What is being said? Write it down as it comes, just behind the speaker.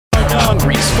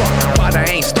hungry as fuck, but I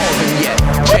ain't starving yet.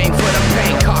 Chain for the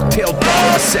pain, cocktail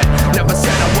dog set. Never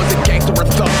said I was a gangster or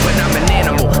thug, but I'm an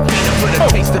animal. Feeding for the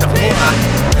taste of the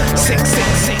blood. Sick.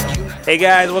 Hey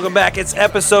guys, welcome back. It's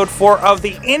episode 4 of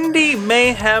the Indie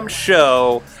Mayhem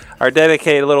Show, our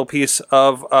dedicated little piece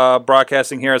of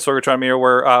broadcasting here at Sorgatron Media,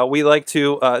 where we like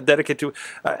to dedicate to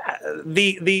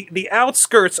the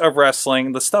outskirts of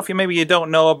wrestling, the stuff you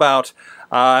don't know about,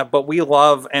 but we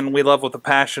love, and we love with a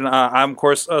passion. I'm, of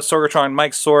course, Sorgatron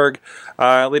Mike Sorg,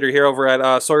 leader here over at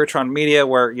Sorgatron Media,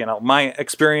 where, my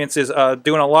experience is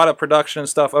doing a lot of production and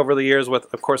stuff over the years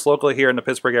with, of course, locally here in the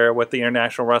Pittsburgh area with the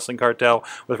International Wrestling Cartel,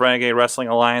 with Renegade Wrestling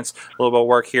Alliance, a little bit of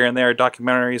work here and there,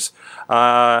 documentaries,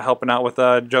 helping out with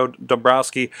Joe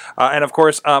Dombrowski, and, of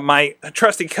course, my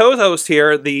trusty co-host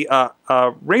here, the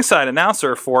ringside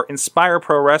announcer for Inspire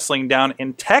Pro Wrestling down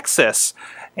in Texas.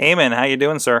 Eamon, how you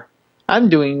doing, sir? I'm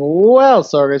doing well,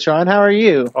 Sorgatron. How are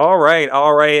you? All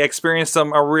right. Experienced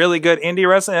some really good indie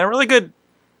wrestling and really good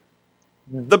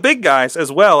the big guys as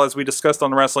well, as we discussed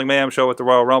on the Wrestling Mayhem Show with the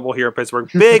Royal Rumble here in Pittsburgh.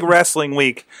 Big wrestling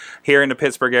week here in the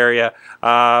Pittsburgh area.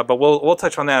 But we'll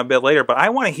touch on that a bit later. But I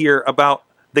want to hear about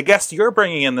the guest you're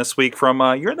bringing in this week from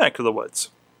your neck of the woods.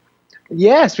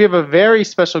 Yes, we have a very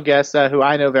special guest who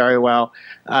I know very well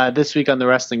this week on the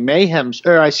Wrestling Mayhem,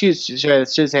 or I should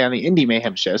say on the Indie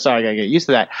Mayhem Show. Sorry, I gotta get used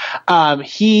to that.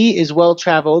 He is well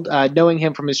traveled, knowing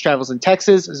him from his travels in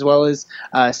Texas as well as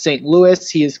St. Louis.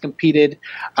 He has competed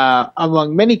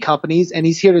among many companies, and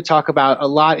he's here to talk about a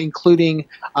lot, including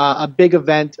a big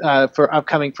event for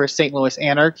upcoming for St. Louis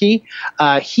Anarchy.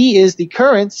 He is the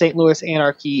current St. Louis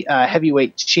Anarchy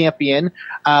heavyweight champion,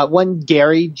 one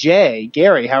Gary J.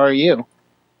 Gary, how are you?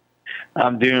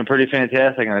 I'm doing pretty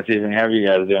fantastic on this evening. How are you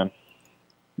guys doing?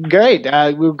 Great.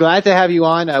 We're glad to have you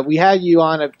on. We had you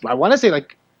on, I want to say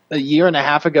like a year and a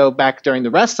half ago back during the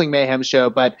Wrestling Mayhem Show,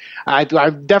 but I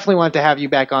definitely want to have you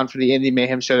back on for the Indie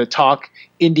Mayhem Show to talk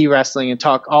indie wrestling and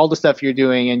talk all the stuff you're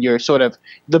doing and your sort of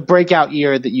the breakout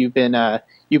year that you've been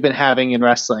having in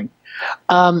wrestling.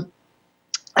 I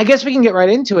guess we can get right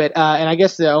into it, and I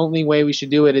guess the only way we should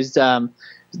do it is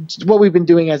what we've been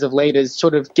doing as of late is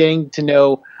sort of getting to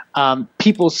know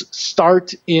people's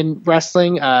start in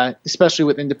wrestling, especially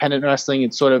with independent wrestling.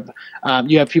 It's sort of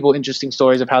you have people interesting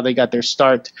stories of how they got their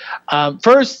start.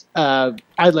 First,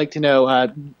 I'd like to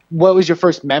know what was your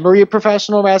first memory of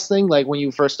professional wrestling, like when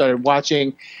you first started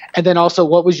watching, and then also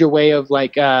what was your way of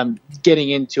like getting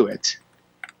into it?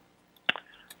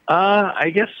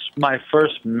 I guess my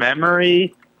first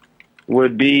memory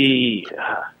would be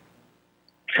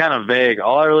kind of vague.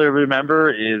 All I really remember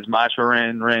is Macho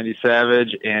Man Randy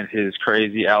Savage and his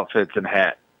crazy outfits and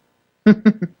hat.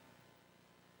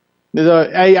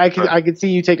 I could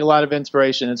see you take a lot of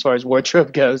inspiration as far as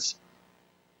wardrobe goes.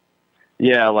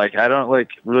 Yeah, like I don't like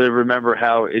really remember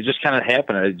how it just kind of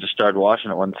happened. I just started watching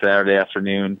it one Saturday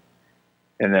afternoon,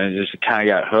 and then it just kind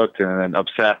of got hooked and then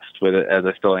obsessed with it, as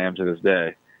I still am to this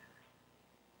day.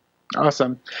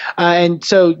 Awesome. And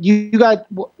so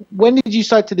when did you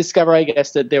start to discover, I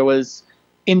guess, that there was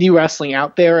indie wrestling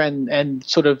out there and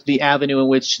sort of the avenue in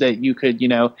which that you could,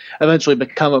 eventually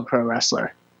become a pro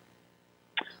wrestler?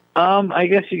 I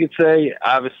guess you could say,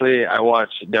 obviously, I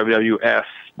watched WWF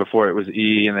before it was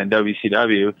E and then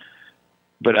WCW,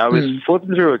 but I was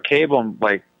flipping through a cable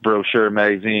brochure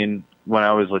magazine when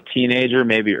I was a teenager,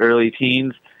 maybe early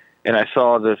teens, and I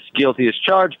saw this Guilty as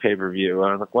Charged pay-per-view.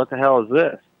 I was like, what the hell is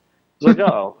this? I was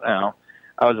like,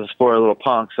 I was a spoiled little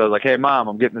punk, so I was like, hey, Mom,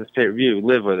 I'm getting this pay-per-view.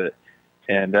 Live with it.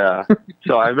 And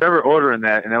so I remember ordering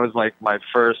that, and that was like my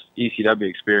first ECW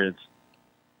experience.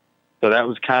 So that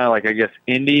was kind of like, I guess,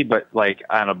 indie, but like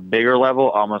on a bigger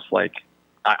level, almost like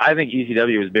I think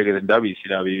ECW is bigger than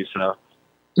WCW. So,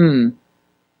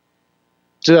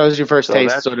 So that was your first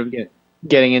taste, sort of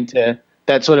getting into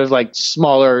that sort of like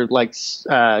smaller, like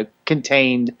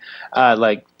contained,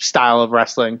 like style of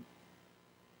wrestling.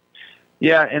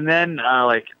 Yeah, and then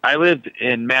I lived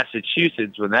in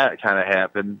Massachusetts when that kind of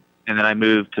happened, and then I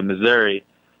moved to Missouri,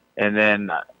 and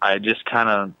then I just kind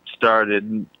of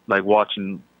started like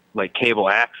watching like cable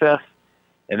access,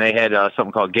 and they had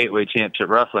something called Gateway Championship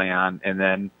Wrestling on, and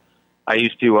then I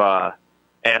used to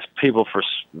ask people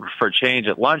for change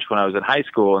at lunch when I was in high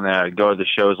school, and then I'd go to the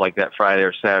shows like that Friday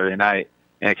or Saturday night,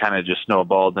 and it kind of just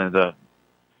snowballed into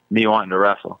me wanting to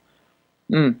wrestle.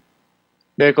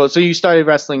 Very cool. So you started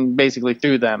wrestling basically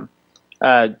through them,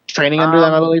 training under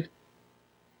them, I believe?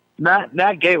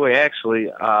 Not Gateway,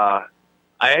 actually. I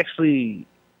actually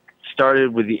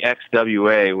started with the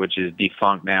XWA, which is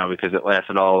defunct now because it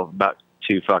lasted all about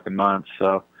 2 fucking months.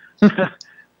 So,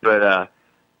 but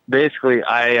basically,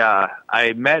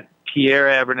 I met Pierre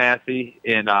Abernathy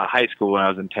in high school when I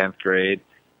was in 10th grade.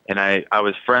 And I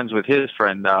was friends with his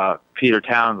friend, Peter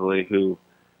Townsley, who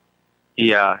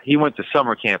he went to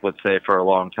summer camp, let's say, for a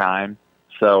long time.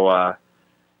 So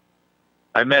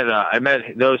I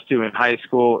met those two in high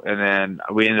school, and then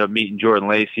we ended up meeting Jordan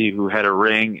Lacey, who had a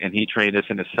ring, and he trained us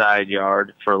in a side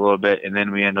yard for a little bit. And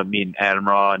then we ended up meeting Adam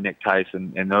Raw and Nick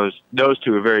Tyson, and those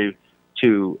two are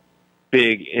two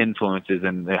big influences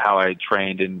in how I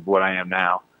trained and what I am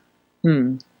now.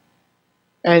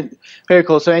 And very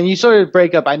cool. So, and you sort of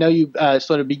break up. I know you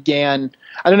sort of began.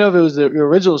 I don't know if it was your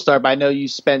original start, but I know you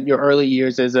spent your early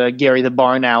years as Gary the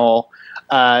Barn Owl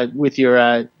with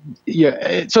your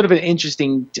sort of an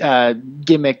interesting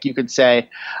gimmick, you could say.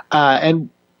 And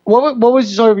what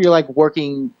was sort of your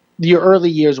your early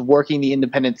years working the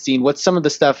independent scene? What's some of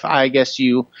the stuff I guess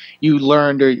you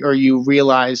learned or you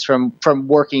realized from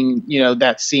working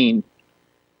that scene?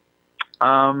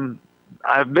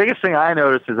 The biggest thing I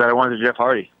noticed is that I wanted to Jeff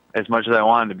Hardy as much as I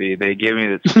wanted to be. They gave me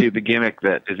the stupid gimmick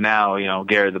that is now,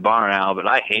 Gary the Barn Owl, but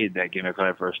I hated that gimmick when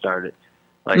I first started.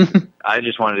 Like, I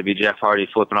just wanted to be Jeff Hardy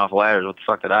flipping off ladders. What the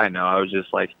fuck did I know? I was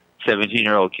just like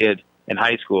 17-year-old kid in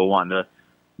high school wanting to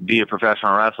be a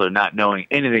professional wrestler, not knowing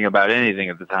anything about anything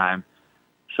at the time.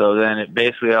 So then it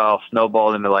basically all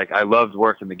snowballed into, I loved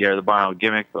working the Gary the Barn Owl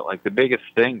gimmick, but, the biggest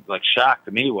thing, shock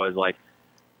to me was,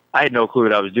 I had no clue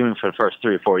what I was doing for the first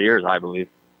 3 or 4 years, I believe.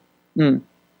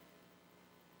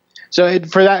 So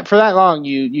for that long,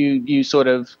 you sort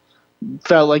of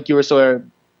felt like you were sort of,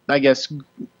 I guess,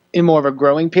 in more of a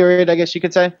growing period, I guess you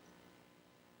could say?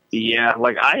 Yeah,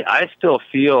 I still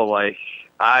feel like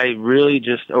I really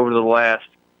just over the last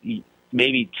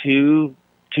maybe 2.5,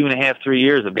 3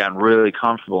 years have gotten really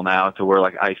comfortable now to where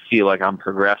I feel like I'm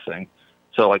progressing.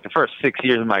 So the first 6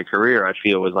 years of my career, I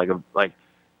feel was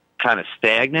kind of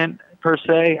stagnant per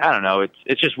se. I don't know.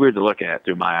 It's just weird to look at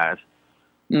through my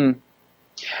eyes.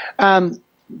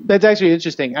 That's actually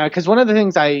interesting because one of the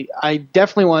things I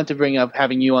definitely wanted to bring up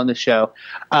having you on the show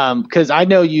because I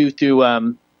know you through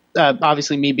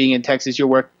obviously me being in Texas, your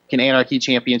work in Anarchy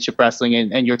Championship Wrestling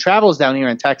and your travels down here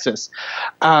in Texas.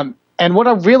 And what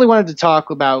I really wanted to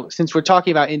talk about, since we're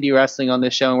talking about indie wrestling on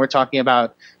this show and we're talking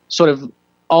about sort of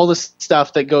all the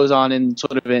stuff that goes on in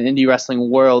sort of an indie wrestling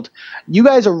world, you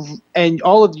guys are, and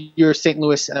all of your St.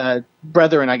 Louis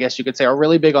brethren, I guess you could say, are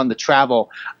really big on the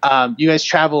travel. You guys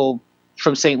travel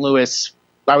from St. Louis,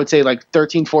 I would say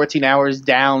 13, 14 hours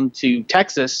down to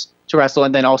Texas to wrestle,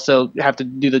 and then also have to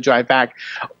do the drive back.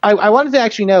 I wanted to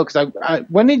actually know, because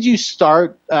when did you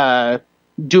start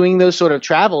doing those sort of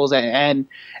travels, and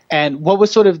what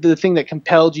was sort of the thing that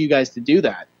compelled you guys to do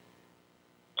that?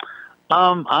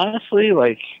 Honestly,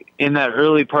 in that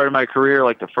early part of my career,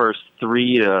 the first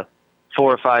 3 to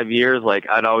 4 or 5 years,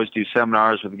 I'd always do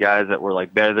seminars with guys that were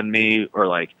better than me,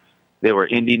 or they were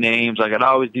indie names. I'd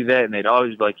always do that, and they'd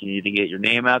always be you need to get your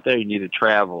name out there, you need to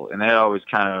travel. And that always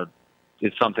kind of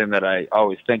is something that I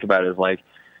always think about is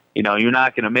you're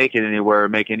not going to make it anywhere, or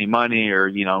make any money, or,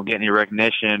 get any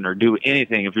recognition, or do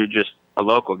anything if you're just a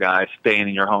local guy staying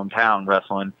in your hometown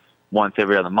wrestling once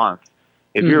every other month.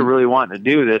 If you're really wanting to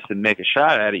do this and make a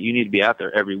shot at it, you need to be out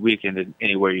there every weekend and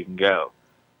anywhere you can go.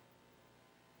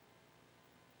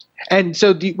 And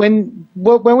so when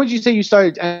would you say you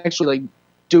started actually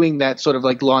doing that sort of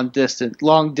long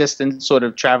distance sort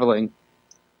of traveling?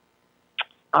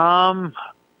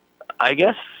 I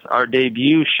guess our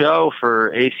debut show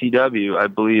for ACW, I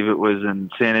believe it was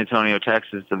in San Antonio,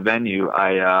 Texas, the venue.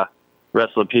 I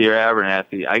wrestled Peter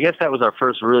Abernathy. I guess that was our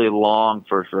first really long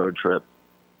first road trip.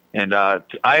 And I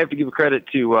have to give credit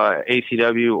to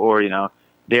ACW or,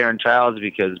 Darren Childs,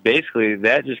 because basically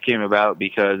that just came about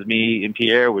because me and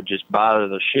Pierre would just bother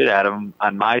the shit out of him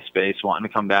on MySpace wanting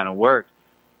to come down and work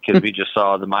because we just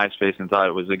saw the MySpace and thought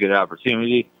it was a good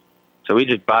opportunity. So we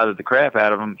just bothered the crap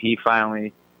out of him. He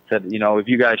finally said, if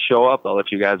you guys show up, I'll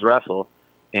let you guys wrestle.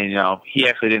 And, he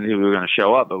actually didn't think we were going to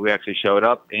show up, but we actually showed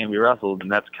up and we wrestled. And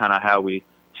that's kind of how we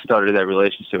started that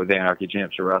relationship with Anarchy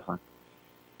Championship Wrestling.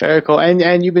 Very cool.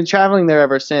 And you've been traveling there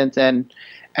ever since. And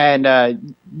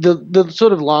the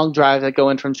sort of long drives that go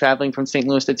in from traveling from St.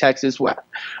 Louis to Texas, what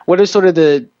are sort of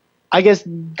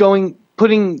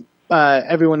putting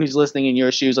everyone who's listening in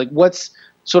your shoes, what's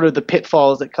sort of the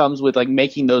pitfalls that comes with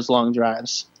making those long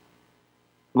drives?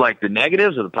 The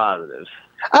negatives or the positives?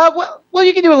 Well,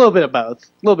 you can do a little bit of both.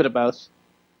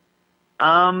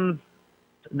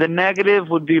 The negative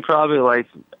would be probably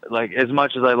like as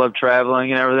much as I love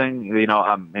traveling and everything,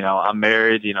 I'm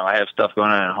married, I have stuff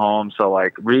going on at home. So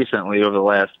recently over the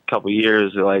last couple of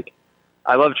years,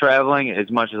 I love traveling as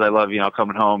much as I love,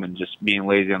 coming home and just being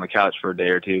lazy on the couch for a day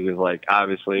or two. Because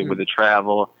obviously with the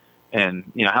travel, and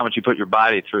how much you put your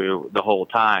body through the whole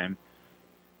time.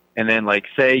 And then, like,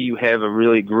 say you have a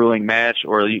really grueling match,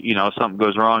 or something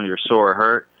goes wrong, you're sore or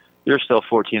hurt, you're still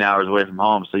 14 hours away from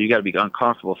home, so you got to be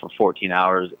uncomfortable for 14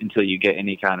 hours until you get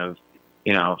any kind of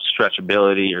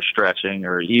stretchability or stretching,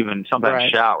 or even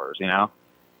sometimes showers.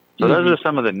 So those are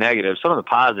some of the negatives. Some of the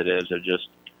positives are just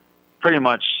pretty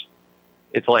much,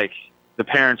 it's like the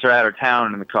parents are out of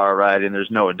town in the car ride and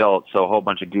there's no adults, so a whole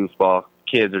bunch of goofball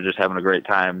kids are just having a great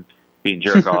time being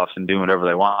jerk-offs and doing whatever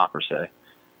they want, per se.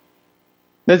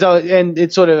 That's all, and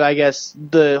it's sort of, I guess,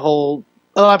 a lot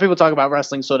of people talk about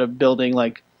wrestling sort of building,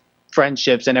 like,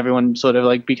 friendships and everyone sort of,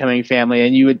 like, becoming family,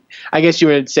 and you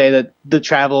would say that the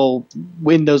travel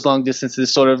in those long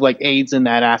distances sort of, like, aids in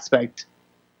that aspect.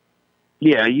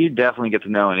 Yeah, you definitely get to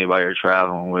know anybody you're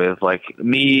traveling with. Like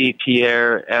me,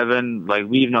 Pierre, Evan, like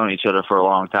we've known each other for a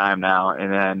long time now.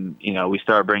 And then, we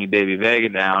started bringing Davey Vega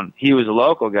down. He was a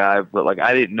local guy, but like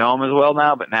I didn't know him as well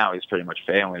now, but now he's pretty much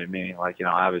family to me. Like,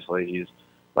 obviously he's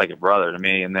like a brother to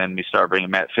me. And then we started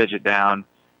bringing Matt Fidget down.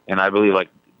 And I believe like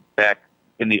back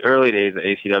in the early days of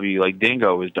ACW, like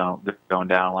Dingo was going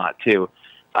down a lot too.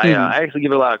 I actually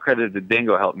give a lot of credit to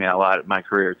Dingo, helped me out a lot in my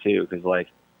career too. Cause like,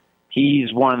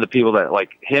 he's one of the people that,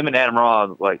 like, him and Adam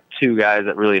Raw, like, two guys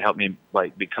that really helped me,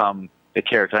 like, become the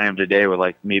character I am today with,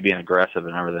 like, me being aggressive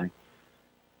and everything.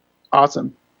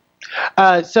 Awesome.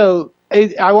 So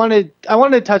I wanted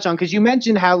to touch on, because you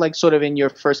mentioned how, like, sort of in your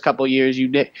first couple of years,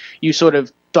 you sort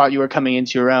of thought you were coming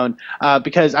into your own,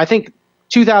 because I think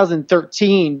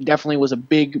 2013 definitely was a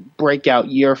big breakout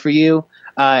year for you.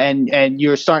 And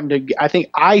you're starting to, I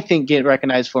think get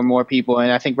recognized for more people,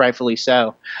 and I think rightfully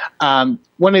so.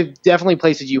 One of the definitely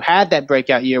places you had that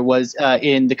breakout year was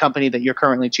in the company that you're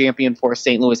currently champion for,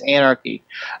 St. Louis Anarchy.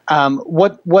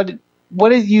 What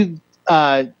is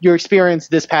your experience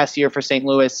this past year for St.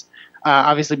 Louis?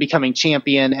 Obviously becoming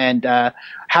champion, and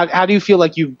how do you feel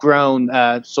like you've grown,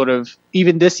 sort of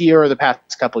even this year or the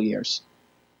past couple years?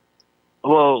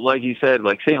 Well, like you said,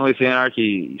 like St. Louis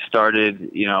Anarchy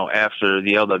started, after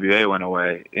the LWA went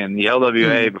away. And the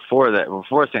LWA before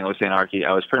St. Louis Anarchy,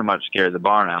 I was pretty much scared the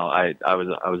barn out. I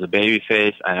was a baby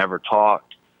face. I never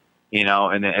talked,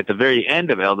 and then at the very end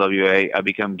of LWA, I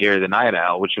became Gary the Night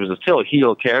Owl, which was still a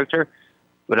heel character,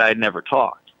 but I had never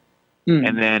talked.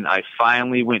 And then I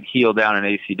finally went heel down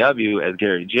in ACW as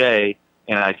Gary J,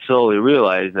 and I slowly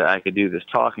realized that I could do this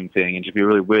talking thing and just be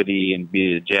really witty and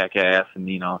be a jackass and,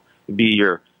 be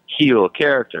your heel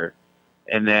character.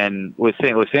 And then with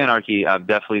St. Louis Anarchy, I've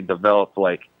definitely developed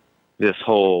like this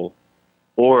whole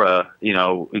aura,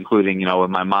 including, with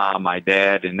my mom, my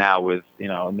dad, and now with,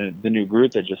 the new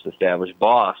group that just established,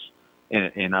 Boss,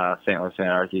 in St. Louis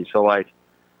Anarchy. So like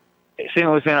St.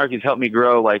 Louis Anarchy has helped me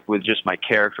grow like with just my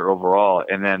character overall.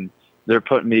 And then they're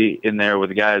putting me in there with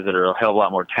the guys that are a hell of a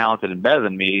lot more talented and better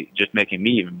than me, just making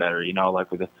me even better,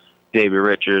 like with Davey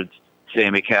Richards,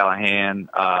 Sammy Callahan,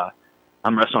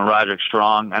 I'm wrestling Roderick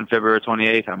Strong on February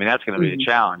 28th. I mean, that's going to be a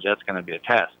challenge. That's going to be a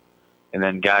test. And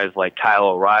then guys like Kyle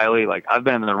O'Reilly, like I've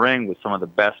been in the ring with some of the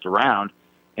best around,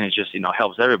 and it just,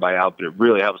 helps everybody out, but it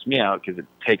really helps me out because it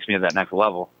takes me to that next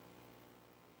level.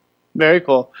 Very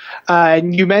cool.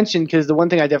 And you mentioned, because the one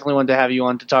thing I definitely wanted to have you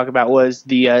on to talk about was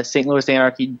the St. Louis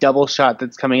Anarchy double shot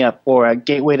that's coming up for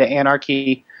Gateway to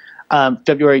Anarchy,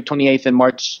 February 28th and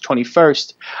March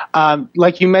 21st.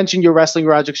 Like you mentioned, you're wrestling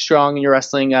Roderick Strong, and you're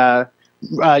wrestling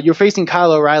you're facing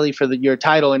Kyle O'Reilly for your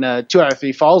title in a 2 out of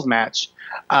 3 falls match.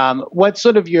 What's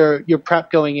sort of your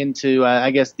prep going into,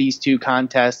 I guess, these two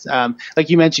contests? Like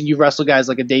you mentioned, you've wrestled guys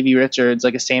like a Davey Richards,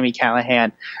 like a Sammy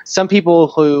Callahan. Some people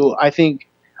who I think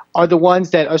are the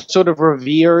ones that are sort of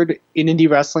revered in indie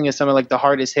wrestling as some of like the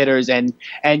hardest hitters. And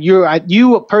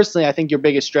you personally, I think your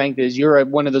biggest strength is you're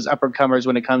one of those uppercomers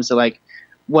when it comes to like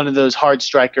one of those hard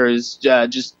strikers,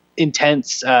 just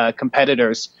intense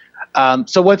competitors.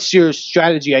 So what's your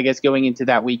strategy, I guess, going into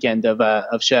that weekend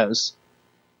of shows?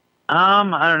 I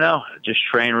don't know. Just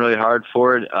train really hard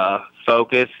for it,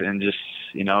 focus, and just,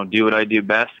 do what I do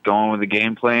best, going with the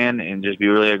game plan, and just be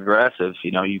really aggressive.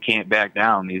 You can't back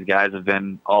down. These guys have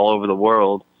been all over the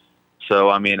world. So,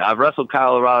 I mean, I've wrestled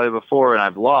Kyle O'Reilly before, and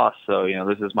I've lost. So,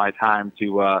 this is my time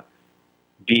to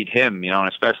beat him, and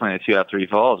especially in a 2 out of 3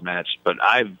 falls match. But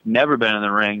I've never been in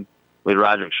the ring with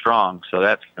Roderick Strong, so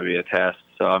that's going to be a test.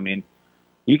 So, I mean,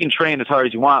 you can train as hard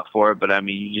as you want for it, but, I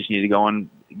mean, you just need to go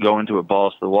into it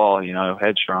balls to the wall,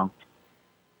 headstrong.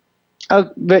 Oh,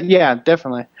 but yeah,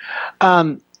 definitely.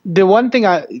 The one thing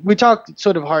we talked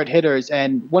sort of hard hitters,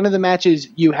 and one of the matches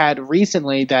you had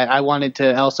recently that I wanted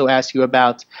to also ask you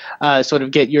about, sort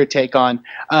of get your take on,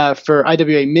 for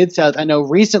IWA Mid-South. I know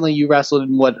recently you wrestled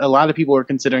in what a lot of people were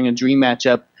considering a dream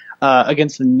matchup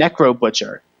against the Necro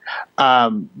Butcher.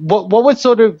 What was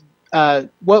sort of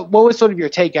what was sort of your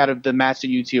take out of the match that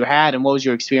you two had, and what was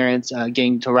your experience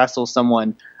getting to wrestle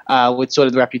someone with sort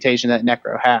of the reputation that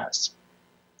Necro has?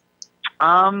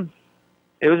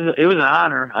 It was an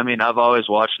honor. I mean, I've always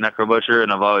watched Necro Butcher,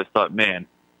 and I've always thought, man,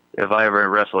 if I ever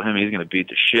wrestle him, he's going to beat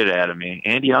the shit out of me.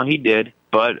 And, he did,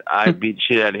 but I beat the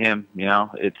shit out of him.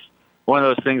 It's one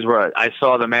of those things where I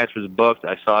saw the match was booked.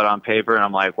 I saw it on paper, and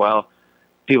I'm like, well,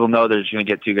 people know they're just going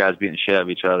to get two guys beating the shit out of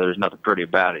each other. There's nothing pretty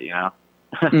about it,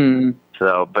 Mm.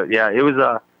 So, but yeah, it was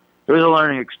a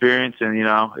learning experience, and,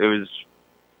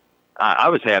 I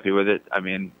was happy with it. I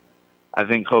mean, I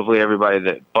think hopefully everybody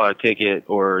that bought a ticket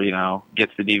or,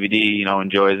 gets the DVD,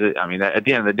 enjoys it. I mean, at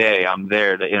the end of the day, I'm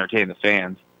there to entertain the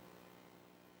fans.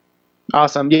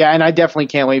 Awesome. Yeah, and I definitely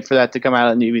can't wait for that to come out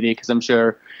on DVD because I'm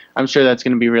sure that's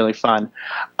going to be really fun.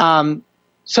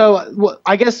 So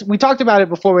I guess we talked about it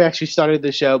before we actually started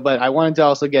the show, but I wanted to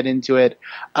also get into it.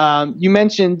 You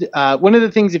mentioned one of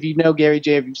the things, if you know Gary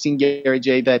J, if you've seen Gary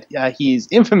J, that he's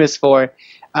infamous for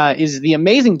is the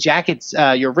amazing jackets,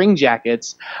 your ring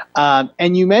jackets,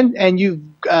 and you've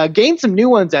gained some new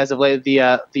ones as of late.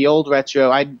 The old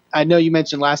retro. I know you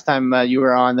mentioned last time you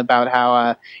were on about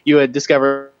how you had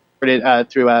discovered it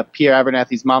through Pierre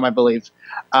Abernathy's mom, I believe.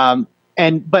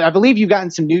 But I believe you've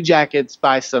gotten some new jackets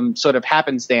by some sort of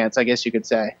happenstance, I guess you could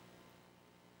say.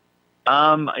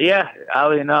 Yeah,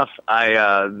 oddly enough,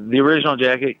 the original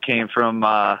jacket came from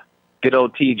good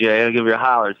old TJ. I'll give you a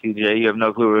holler, TJ. You have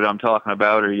no clue what I'm talking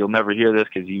about, or you'll never hear this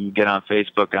because you get on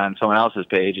Facebook on someone else's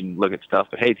page and look at stuff.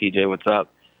 But hey, TJ, what's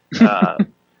up?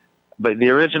 But the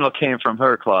original came from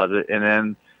her closet, and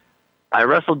then I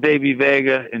wrestled Davey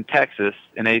Vega in Texas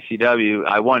in ACW.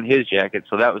 I won his jacket,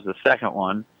 so that was the second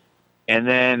one. And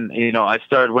then, I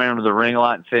started wearing them to the ring a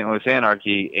lot in St. Louis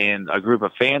Anarchy, and a group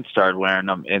of fans started wearing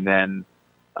them, and then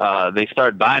they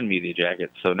started buying me the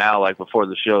jackets. So now, like, before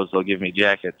the shows, they'll give me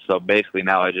jackets. So basically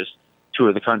now I just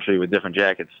tour the country with different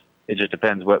jackets. It just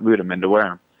depends what mood I'm in to wear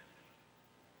them.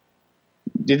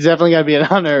 It's definitely got to be an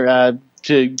honor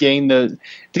to gain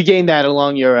that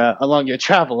along your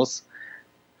travels.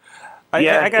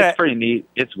 It's pretty neat.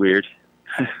 It's weird.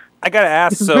 I gotta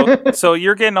ask. So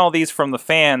you're getting all these from the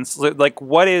fans. Like,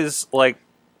 what is like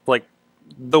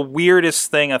the weirdest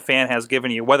thing a fan has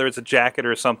given you, whether it's a jacket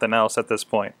or something else at this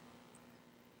point?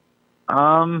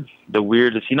 The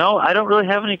weirdest. I don't really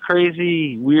have any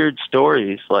crazy weird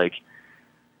stories. Like,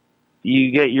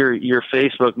 you get your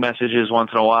Facebook messages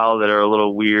once in a while that are a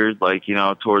little weird, like,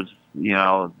 towards,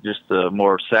 just the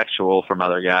more sexual from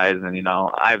other guys. And,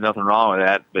 I have nothing wrong with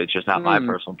that, but it's just not my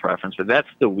personal preference. But that's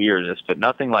the weirdest, but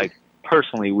nothing like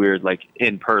personally weird, like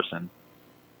in person.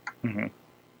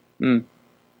 Mm-hmm.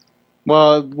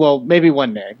 Well, maybe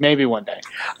one day.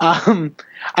 I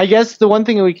guess the one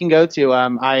thing that we can go to,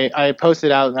 I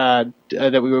posted out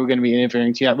that we were going to be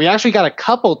interviewing you. We actually got a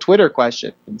couple Twitter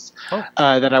questions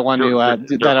that I want to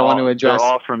address. They're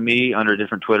all from me under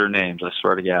different Twitter names. I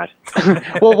swear to God.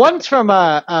 Well, one's from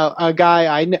a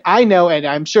guy I know, and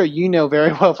I'm sure you know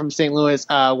very well from St. Louis.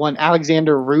 One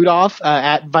Alexander Rudolph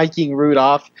at Viking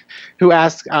Rudolph, who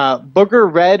asked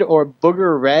Booger Red or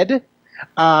Booger Red.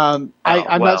 I'm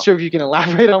not sure if you can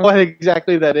elaborate on what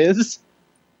exactly that is.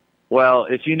 Well,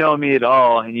 if you know me at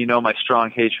all, and you know my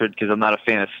strong hatred because I'm not a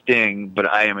fan of Sting, but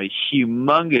I am a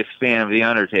humongous fan of The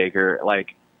Undertaker.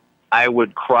 Like, I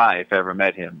would cry if I ever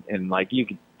met him, and like you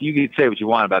could say what you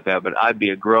want about that, but I'd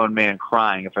be a grown man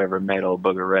crying if I ever met old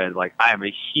Booger Red. Like, I am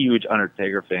a huge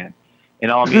Undertaker fan, and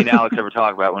all me and Alex ever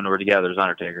talk about when we're together is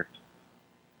Undertaker.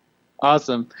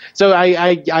 Awesome. So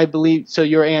I believe so.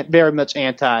 You're very much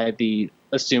anti the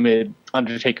assumed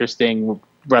Undertaker Sting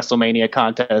WrestleMania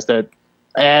contest that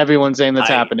everyone's saying that's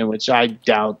happening, which I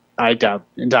doubt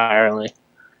entirely.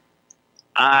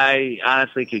 I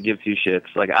honestly could give two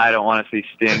shits. Like, I don't want to see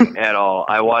Sting at all.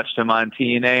 I watched him on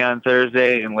TNA on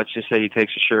Thursday, and let's just say he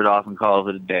takes his shirt off and calls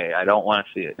it a day. I don't want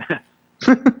to see it.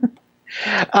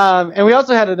 And we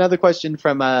also had another question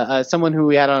from someone who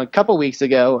we had on a couple weeks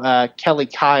ago, Kelly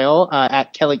Kyle,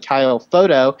 at Kelly Kyle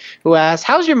Photo, who asked,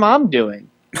 "How's your mom doing?"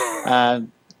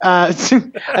 I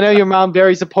know your mom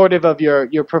very supportive of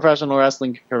your professional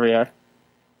wrestling career.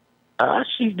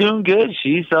 She's doing good.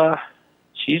 She's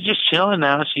just chilling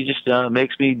now. She just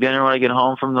makes me dinner when I get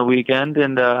home from the weekend,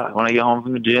 and when I get home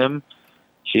from the gym.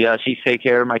 She takes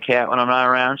care of my cat when I'm not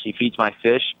around. She feeds my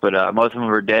fish, but most of them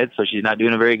are dead, so she's not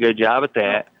doing a very good job at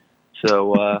that.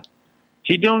 So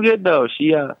she's doing good, though.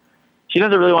 She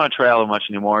doesn't really want to travel much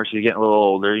anymore. She's getting a little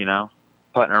older,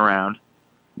 putting around.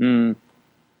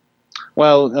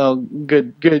 Well,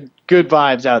 good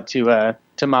vibes out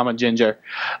to Mama Ginger.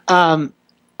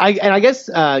 I guess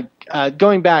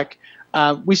going back,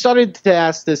 we started to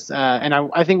ask this, and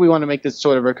I think we want to make this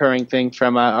sort of recurring thing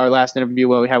from our last interview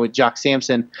where we had with Jock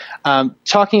Sampson,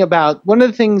 talking about one of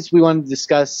the things we wanted to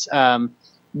discuss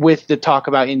with the talk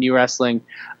about indie wrestling,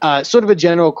 sort of a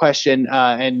general question,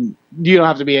 and you don't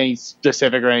have to be any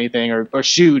specific or anything or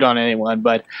shoot on anyone,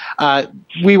 but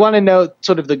we want to know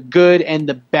sort of the good and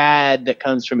the bad that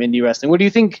comes from indie wrestling. What do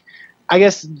you think, I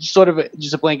guess sort of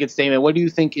just a blanket statement, what do you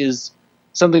think is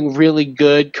something really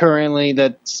good currently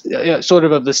that's sort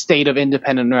of the state of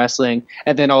independent wrestling,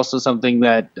 and then also something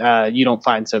that you don't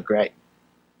find so great?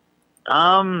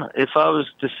 If I was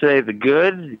to say the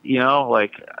good,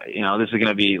 this is going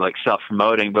to be like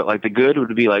self-promoting, but like the good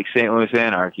would be like St. Louis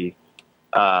Anarchy,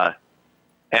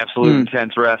 Absolute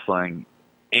Intense Wrestling,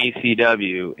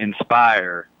 ACW,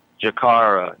 Inspire,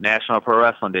 Jakara, National Pro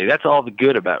Wrestling Day. That's all the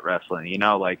good about wrestling,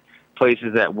 like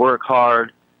places that work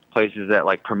hard, places that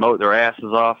like promote their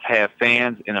asses off, have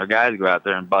fans, and their guys go out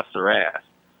there and bust their ass.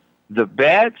 The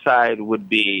bad side would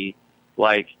be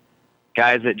like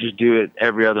guys that just do it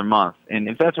every other month. And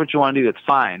if that's what you want to do, that's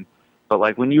fine. But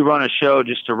like when you run a show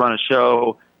just to run a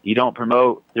show, you don't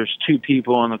promote, there's 2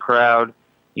 people in the crowd,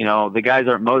 the guys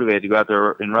aren't motivated to go out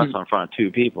there and wrestle in front of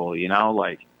 2 people,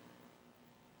 like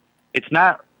it's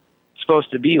not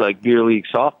supposed to be like beer league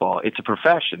softball. It's a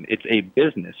profession. It's a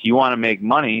business. You want to make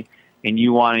money and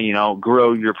you want to,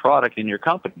 grow your product in your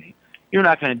company. You're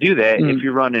not going to do that if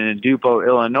you're running in Dupo,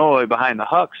 Illinois behind the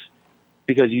Hucks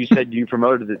because you said you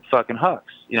promoted the fucking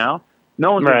Hucks, No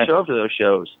one's going to show up to those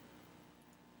shows.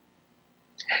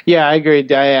 Yeah, I agree.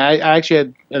 I actually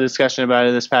had a discussion about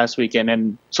it this past weekend,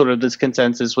 and sort of this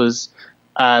consensus was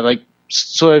like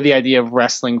sort of the idea of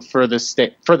wrestling for the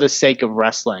sake of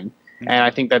wrestling. And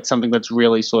I think that's something that's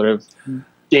really sort of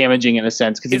damaging in a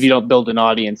sense, because if you don't build an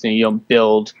audience and you don't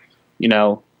build,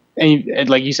 and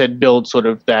like you said, build sort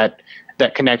of that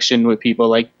connection with people,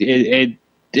 like it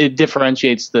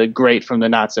differentiates the great from the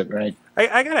not so great.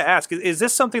 I gotta ask, is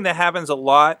this something that happens a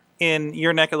lot in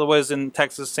your neck of the woods in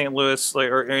Texas, St. Louis,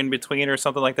 or in between or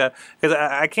something like that? Because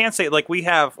I can't say, like we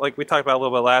have, like we talked about a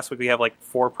little bit last week, we have like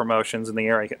 4 promotions in the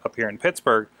area up here in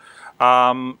Pittsburgh.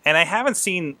 And I haven't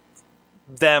seen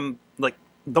them, like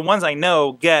the ones I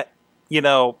know, get,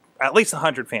 at least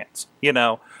 100 fans,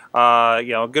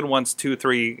 good ones 2,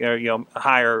 3,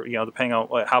 higher, depending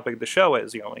on how big the show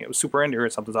is, Super Indie or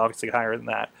something's obviously higher than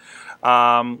that.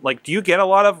 Like, do you get a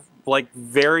lot of like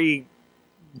very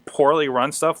poorly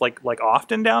run stuff like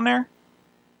often down there?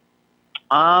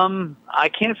 I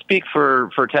can't speak for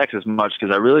Texas much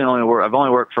because I've only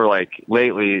worked for like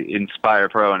lately Inspire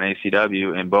Pro and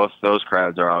ACW, and both those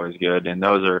crowds are always good, and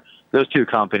those 2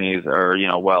 companies are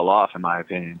well off in my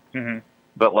opinion. Mm-hmm.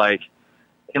 But like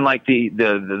in like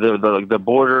the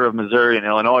border of Missouri and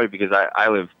Illinois, because I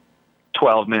live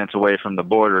 12 minutes away from the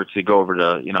border to go over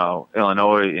to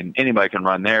Illinois, and anybody can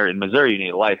run there. In Missouri, you need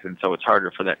a license, so it's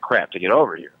harder for that crap to get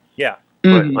over here. Yeah.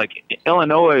 But like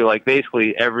Illinois, like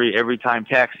basically every time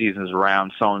tax season is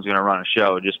around, someone's going to run a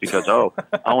show just because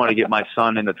I want to get my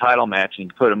son in the title match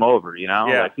and put him over. Yeah,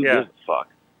 like who gives a fuck?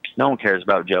 No one cares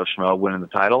about Joe Schmo winning the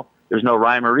title. There's no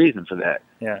rhyme or reason for that.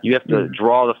 Yeah. You have to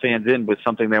draw the fans in with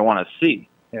something they want to see.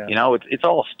 Yeah. It's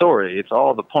all a story. It's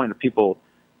all the point of people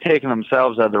taking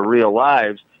themselves out of their real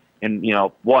lives and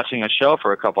watching a show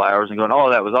for a couple hours and going, "Oh,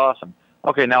 that was awesome.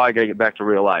 Okay, now I got to get back to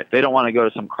real life." They don't want to go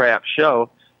to some crap show,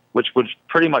 which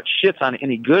pretty much shits on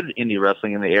any good indie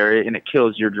wrestling in the area, and it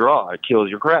kills your draw. It kills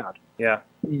your crowd. Yeah.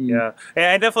 Yeah,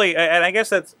 and I guess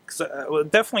that's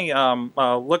definitely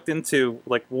looked into,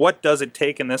 like, what does it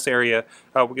take in this area?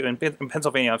 In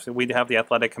Pennsylvania, obviously, we have the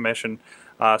Athletic Commission,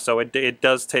 so it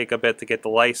does take a bit to get the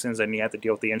license, and you have to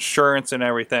deal with the insurance and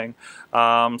everything.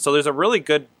 So there's a really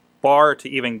good bar to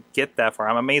even get that far.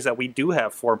 I'm amazed that we do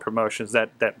have 4 promotions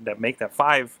that make that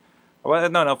 5. Well,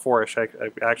 no, 4-ish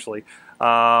actually.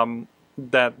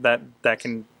 That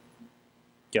can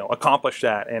accomplish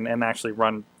that and actually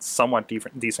run somewhat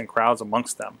decent crowds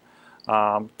amongst them.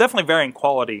 Definitely varying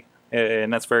quality,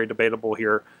 and that's very debatable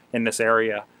here in this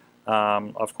area,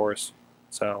 of course.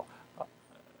 So,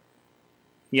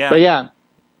 yeah. But yeah.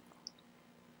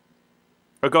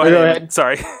 Oh, go ahead.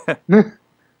 Sorry.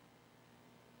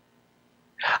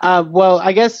 Well,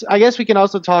 I guess we can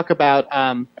also talk about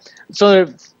sort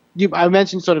of. I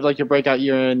mentioned sort of like your breakout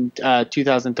year in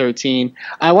 2013.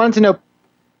 I wanted to know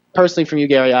personally from you,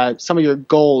 Gary, some of your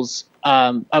goals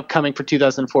upcoming for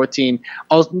 2014.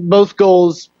 Both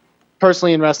goals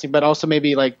personally in wrestling, but also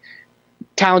maybe like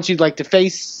talents you'd like to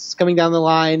face coming down the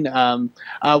line.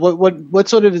 What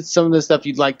sort of some of the stuff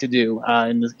you'd like to do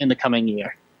in the coming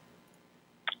year?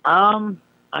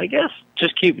 I guess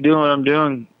just keep doing what I'm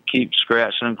doing. keep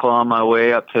scratching and clawing my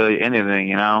way up to anything.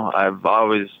 You know, I've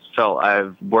always felt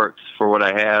I've worked for what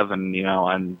I have, and you know,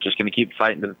 I'm just going to keep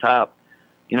fighting to the top.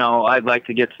 You know, I'd like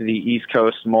to get to the East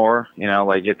Coast more. You know,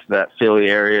 like get to that Philly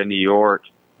area, New York,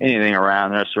 anything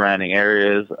around there, surrounding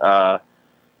areas.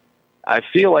 I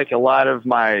feel like a lot of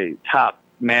my top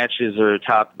matches or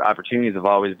top opportunities have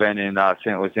always been in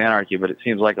St. Louis Anarchy, but it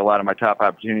seems like a lot of my top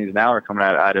opportunities now are coming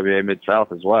out of IWA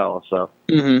Mid-South as well. So,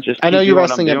 just I know keep you're doing what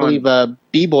wrestling, I I'm doing. believe,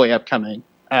 B-Boy upcoming.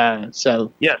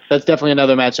 So Yes. that's definitely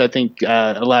another match I think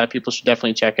a lot of people should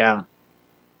definitely check out.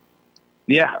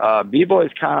 Yeah, B-Boy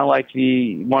is kind of like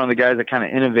one of the guys that kind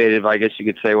of innovative, I guess you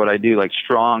could say, what I do, like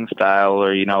strong style,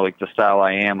 or, you know, like the style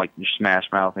I am, like your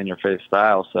smash mouth in your face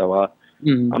style. So,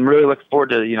 I'm really looking forward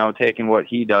to, you know, taking what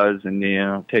he does and, you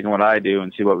know, taking what I do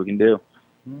and see what we can do.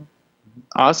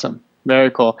 Awesome.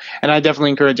 Very cool. And I definitely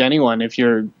encourage anyone, if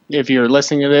you're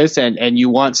listening to this and you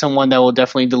want someone that will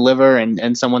definitely deliver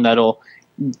and someone that'll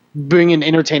bring an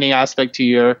entertaining aspect to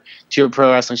your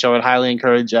pro wrestling show, I'd highly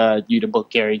encourage you to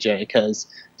book Gary J, because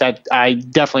that I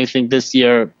definitely think this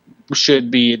year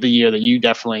should be the year that you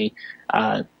definitely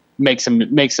make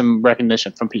some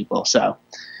recognition from people. So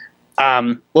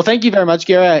well, thank you very much,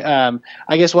 Gary.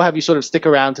 I guess we'll have you sort of stick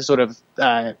around to sort of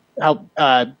help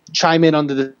chime in on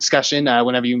the discussion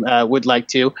whenever you would like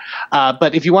to.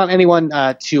 But if you want anyone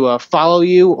to follow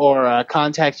you or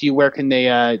contact you, where can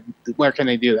they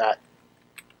do that?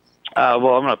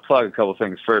 Well, I'm going to plug a couple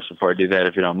things first before I do that,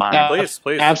 if you don't mind.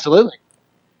 Please. Absolutely.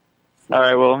 All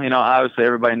right, well, you know, obviously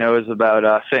everybody knows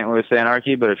about St. Louis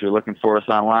Anarchy, but if you're looking for us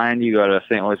online, you go to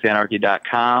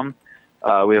stlouisanarchy.com.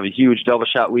 We have a huge double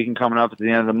shot weekend coming up at the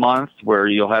end of the month where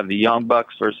you'll have the Young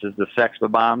Bucks versus the Sex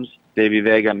Bombs, Davey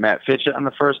Vega and Matt Fitchett on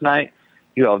the first night.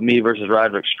 You'll have me versus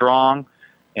Roderick Strong,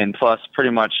 and plus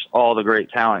pretty much all the great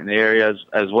talent in the area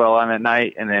as well on that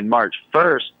night. And then March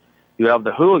 1st, you have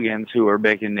the Hooligans, who are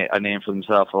making a name for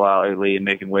themselves a lot lately and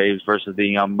making waves, versus the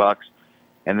Young Bucks.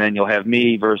 And then you'll have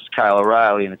me versus Kyle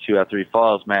O'Reilly in a 2-out-3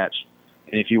 Falls match.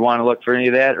 And if you want to look for any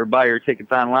of that or buy your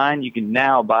tickets online, you can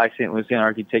now buy St. Louis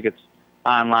Anarchy tickets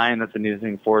online. That's a new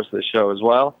thing for us, the show as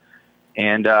well.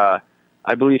 And I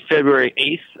believe February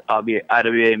 8th, I'll be at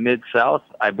IWA Mid-South.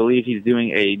 I believe he's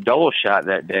doing a double shot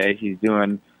that day. He's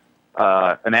doing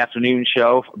an afternoon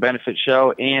show, a benefit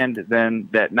show, and then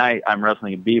that night I'm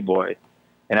wrestling a B-Boy.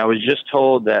 And I was just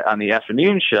told that on the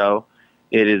afternoon show,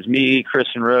 it is me,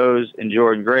 Christian Rose, and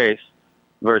Jordan Grace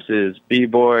versus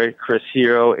B-Boy, Chris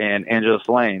Hero, and Angelus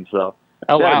Lane. So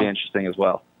that'll be interesting as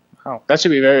well. Oh, that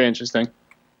should be very interesting.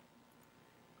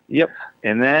 Yep.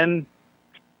 And then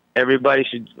everybody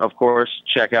should, of course,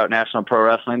 check out National Pro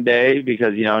Wrestling Day,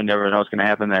 because, you know, you never know what's going to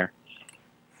happen there.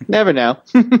 Never know.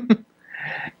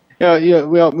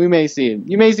 We may see it.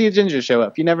 You may see a Ginger show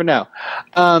up. You never know.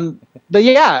 But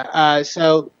yeah,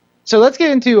 so let's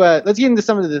get into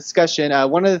some of the discussion.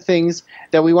 One of the things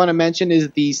that we want to mention is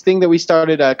the thing that we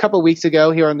started a couple of weeks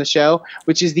ago here on the show,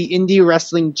 which is the Indie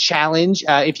Wrestling Challenge.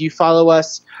 If you follow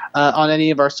us on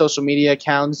any of our social media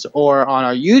accounts or on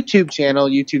our YouTube channel,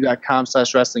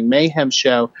 youtube.com/Wrestling Mayhem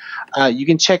Show, you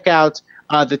can check out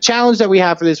the challenge that we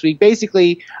have for this week.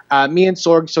 Basically, me and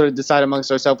Sorg sort of decide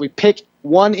amongst ourselves. We pick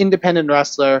one independent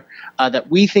wrestler that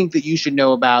we think that you should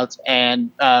know about, and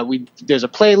there's a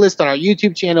playlist on our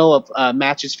YouTube channel of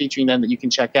matches featuring them that you can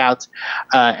check out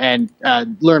and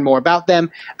learn more about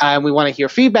them. And we want to hear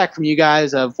feedback from you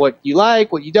guys of what you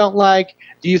like, what you don't like.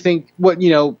 Do you think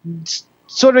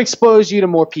sort of expose you to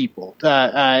more people,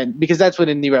 because that's what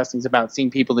indie wrestling is about,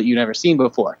 seeing people that you've never seen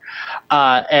before.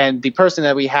 And the person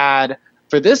that we had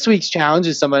for this week's challenge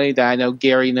is somebody that I know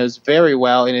Gary knows very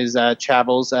well in his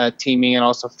travels, teaming and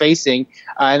also facing,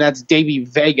 and that's Davey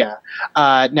Vega.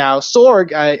 Now,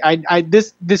 Sorg,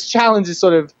 this challenge has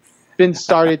sort of been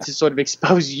started to sort of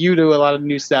expose you to a lot of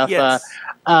new stuff. Yes.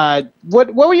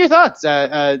 What were your thoughts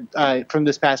from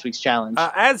this past week's challenge?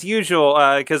 As usual,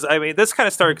 because I mean, this kind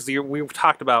of started because we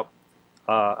talked about.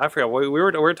 I forgot we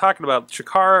were talking about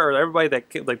Shakara, or everybody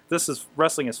that like, this is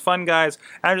wrestling is fun, guys.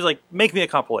 And I'm just like, make me a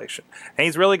compilation. And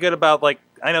he's really good about, like,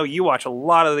 I know you watch a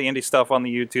lot of the indie stuff on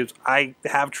the YouTubes. I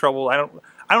have trouble. I don't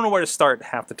know where to start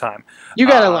half the time. You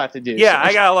got a lot to do. Yeah,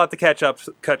 I got a lot to catch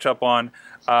up on.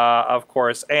 Of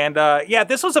course. And yeah,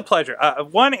 this was a pleasure.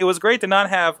 One, it was great to not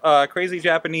have crazy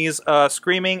Japanese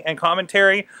screaming and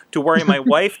commentary to worry my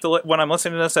wife when I'm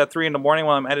listening to this at 3 a.m.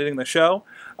 while I'm editing the show.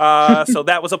 So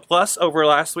that was a plus over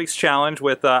last week's challenge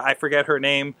with, I forget her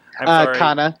name. I'm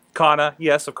sorry. Kana,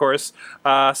 yes, of course.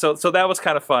 So that was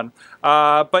kind of fun.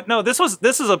 But no, this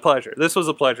is a pleasure. This was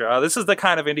a pleasure. This is the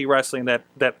kind of indie wrestling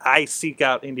that I seek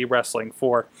out indie wrestling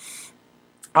for.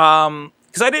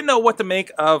 because I didn't know what to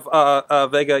make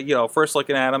of Vega. You know, first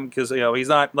looking at him, because he's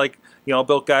not like a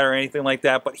built guy or anything like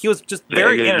that, but he was just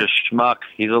very. Vega's a schmuck.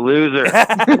 He's a loser. Why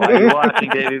are you watching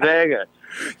Davey Vega?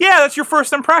 Yeah, that's your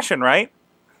first impression, right?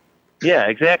 Yeah,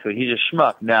 exactly. He's a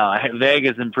schmuck. Now,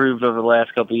 Vega's improved over the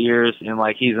last couple of years, and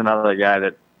like he's another guy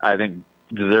that I think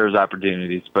deserves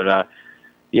opportunities. But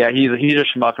yeah, he's a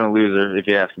schmuck and a loser, if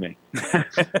you ask me.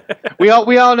 We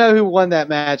all know who won that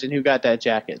match and who got that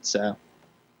jacket. So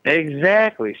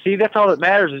exactly. See, that's all that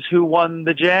matters is who won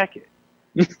the jacket.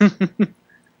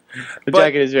 The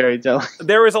jacket is very telling.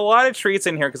 There was a lot of treats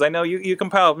in here because I know you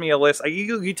compiled me a list.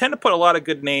 You tend to put a lot of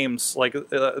good names like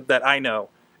that I know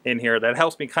in here that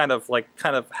helps me kind of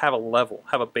have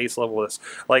a base level of this.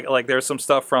 Like there's some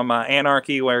stuff from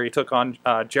Anarchy where he took on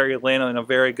Jerry Lynn in a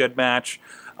very good match.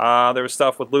 There was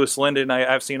stuff with Louis Linden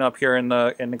I've seen up here in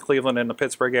the Cleveland and the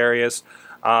Pittsburgh areas.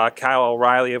 Kyle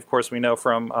O'Reilly, of course, we know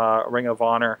from Ring of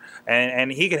Honor,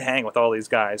 and he could hang with all these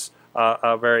guys.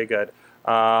 Very good.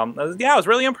 I was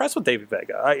really impressed with Davey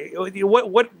Vega.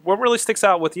 What really sticks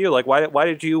out with you? Like, why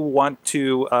did you want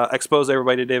to expose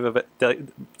everybody to Vega?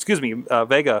 Because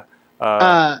Vega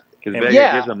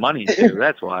gives them money too.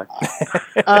 That's why.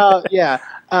 Yeah,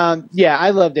 I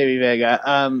love Davey Vega.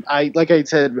 Like I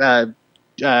said,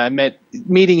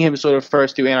 meeting him sort of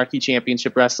first through Anarchy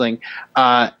Championship Wrestling.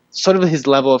 Sort of his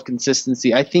level of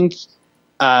consistency. I think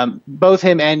both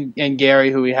him and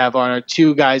Gary, who we have on, are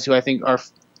two guys who I think are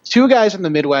two guys from the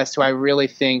Midwest who I really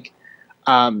think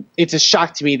it's a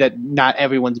shock to me that not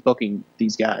everyone's booking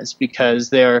these guys, because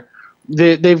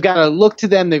they've got a look to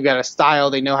them, they've got a style,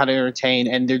 they know how to entertain,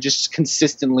 and they're just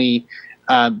consistently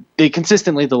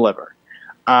deliver.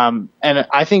 And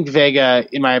I think Vega,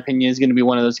 in my opinion, is going to be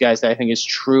one of those guys that I think is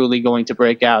truly going to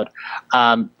break out.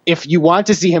 If you want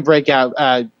to see him break out,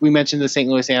 we mentioned the St.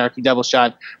 Louis Anarchy double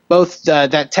shot, both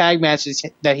that tag matches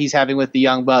that he's having with the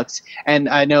Young Bucks, and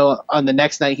I know on the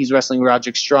next night he's wrestling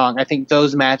Roderick Strong. I think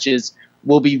those matches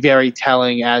will be very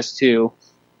telling as to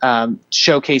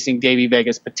showcasing Davey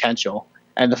Vega's potential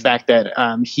and the fact that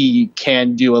he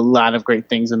can do a lot of great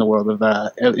things in the world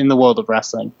of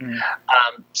wrestling.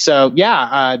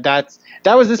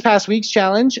 That was this past week's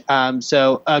challenge.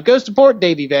 So go support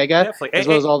Davey Vega. Definitely. As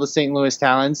well as all the St. Louis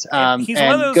talents. He's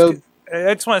one of those.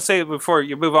 I just want to say before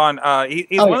you move on,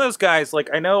 he's one of those guys, like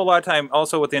I know a lot of time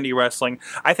also with indie wrestling,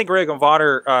 I think Ring of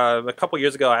Honor, a couple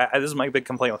years ago, this is my big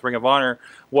complaint with Ring of Honor,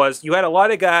 was you had a lot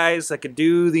of guys that could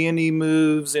do the indie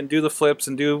moves and do the flips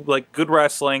and do like good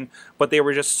wrestling, but they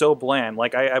were just so bland.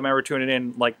 Like I remember tuning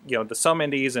in to some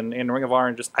indies and Ring of Honor,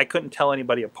 and just I couldn't tell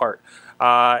anybody apart.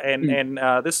 And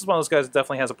this is one of those guys that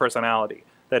definitely has a personality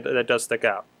that does stick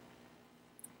out.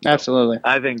 Absolutely.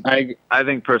 I think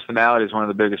personality is one of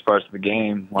the biggest parts of the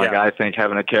game. I think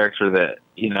having a character that,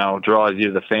 draws you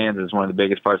to the fans is one of the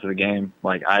biggest parts of the game.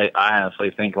 Like, I honestly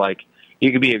think,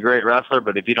 you could be a great wrestler,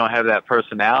 but if you don't have that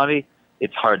personality,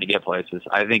 it's hard to get places.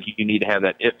 I think you need to have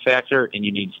that it factor, and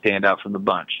you need to stand out from the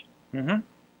bunch. Mm-hmm.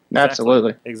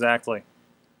 Absolutely. Exactly.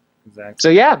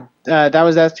 So that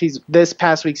was this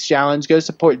past week's challenge. Go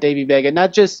support Davey Vega,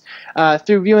 not just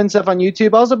through viewing stuff on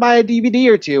YouTube. Also buy a DVD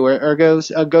or two, or go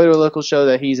to a local show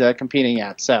that he's competing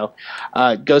at. So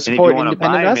go support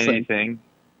independent wrestling.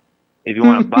 If you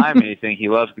want to buy him anything, he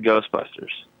loves the Ghostbusters.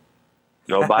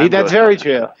 Go buy him. That's very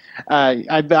true.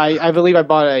 I believe I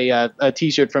bought a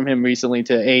T-shirt from him recently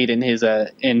to aid in his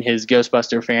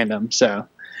Ghostbuster fandom. So.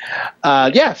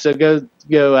 So go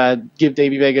give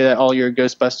Davey Vega all your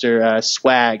Ghostbuster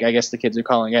swag, I guess the kids are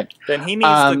calling it. Then he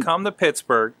needs to come to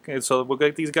Pittsburgh, and so we'll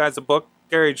get these guys to book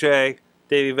Gary J,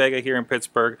 Davey Vega here in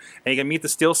Pittsburgh, and you can meet the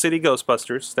Steel City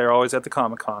Ghostbusters. They're always at the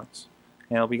Comic Cons,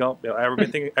 and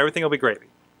everything will be gravy.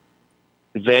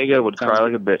 Vega would cry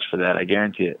like a bitch for that, I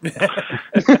guarantee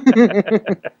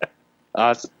it.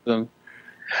 Awesome.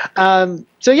 Let's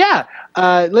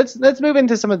move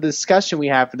into some of the discussion we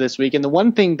have for this week. And the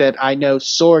one thing that I know,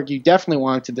 Sorg, you definitely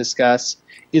wanted to discuss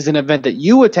is an event that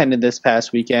you attended this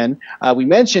past weekend. We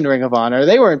mentioned Ring of Honor.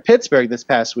 They were in Pittsburgh this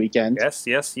past weekend.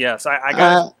 Yes. I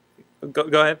got.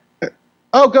 Go ahead.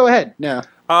 Oh, go ahead. No.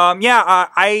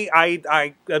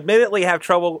 I admittedly have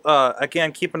trouble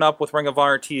again keeping up with Ring of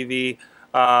Honor TV.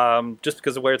 Just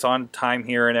because of where it's on time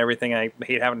here and everything, I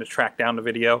hate having to track down the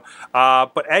video.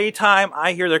 But anytime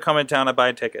I hear they're coming to town, I buy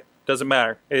a ticket. Doesn't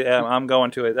matter. I'm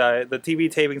going to it. The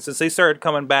TV taping, since they started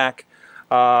coming back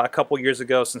a couple years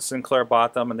ago, since Sinclair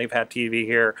bought them and they've had TV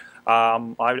here,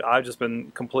 I've just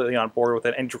been completely on board with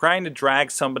it and trying to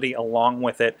drag somebody along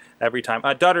with it every time.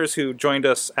 Dutters, who joined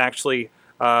us actually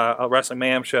a Wrestling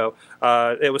Mayhem show.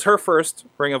 It was her first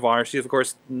Ring of Honor. She, of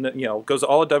course, goes to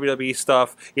all the WWE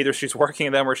stuff. Either she's working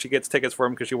in them or she gets tickets for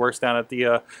them because she works down at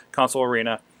the Console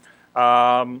Arena.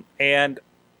 And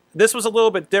this was a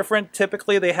little bit different.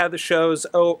 Typically, they had the shows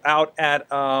out at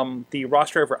the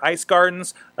Ross Driver Ice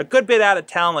Gardens, a good bit out of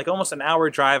town, like almost an hour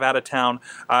drive out of town.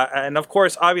 And of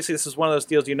course, obviously, this is one of those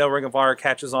deals, Ring of Honor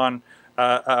catches on,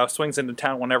 swings into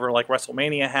town whenever like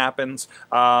WrestleMania happens.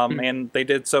 And they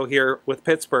did so here with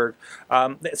Pittsburgh.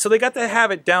 So they got to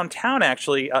have it downtown,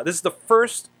 actually. This is the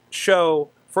first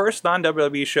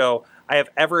non-WWE show I have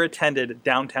ever attended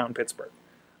downtown Pittsburgh,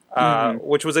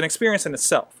 which was an experience in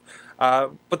itself.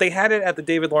 But they had it at the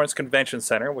David Lawrence Convention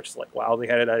Center, which is like, wow, they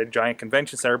had it at a giant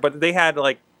convention center. But they had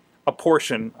like a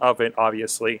portion of it,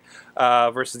 obviously,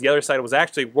 versus the other side was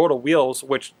actually World of Wheels,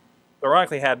 which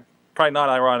ironically had, probably not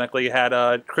ironically,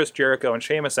 had Chris Jericho and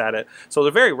Sheamus at it. So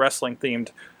they're very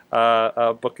wrestling-themed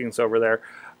bookings over there.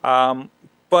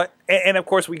 But of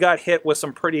course, we got hit with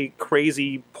some pretty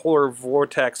crazy polar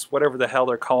vortex, whatever the hell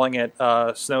they're calling it,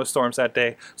 snowstorms that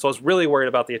day. So I was really worried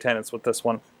about the attendance with this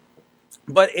one.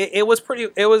 But it was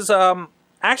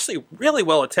actually really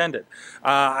well attended.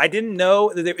 I didn't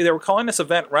know that they were calling this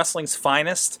event Wrestling's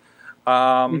Finest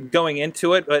going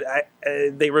into it, but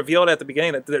they revealed at the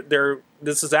beginning that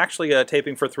this is actually a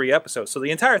taping for 3 episodes. So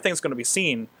the entire thing's going to be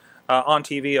seen on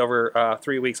TV over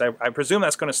 3 weeks. I presume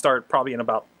that's going to start probably in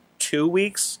about 2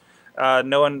 weeks,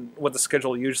 knowing what the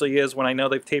schedule usually is when I know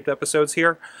they've taped episodes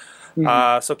here.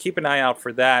 So keep an eye out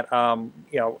for that.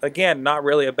 Again, not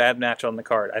really a bad match on the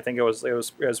card. I think it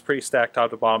was pretty stacked top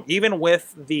to bottom. Even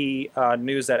with the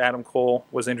news that Adam Cole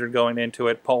was injured going into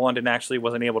it, Paul London actually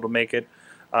wasn't able to make it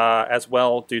as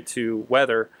well due to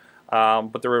weather.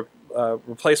 But the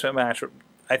replacement match,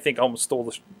 I think, almost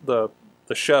stole the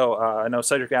show. I know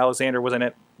Cedric Alexander was in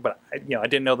it, but I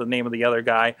didn't know the name of the other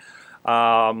guy.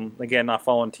 Again, not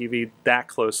following TV that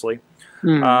closely.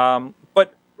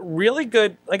 But really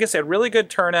good, like I said, really good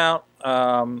turnout.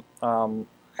 I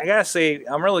gotta say,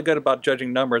 I'm really good about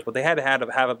judging numbers, but they had to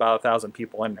have about 1,000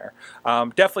 people in there.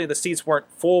 Definitely, the seats weren't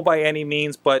full by any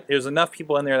means, but there's enough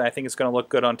people in there that I think it's going to look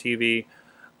good on TV.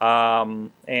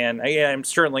 And I'm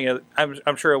sure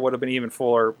it would have been even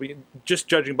fuller, just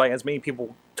judging by as many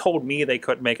people told me they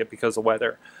couldn't make it because of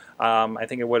weather. I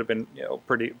think it would have been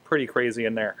pretty crazy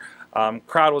in there.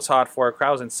 Crowd was hot for it.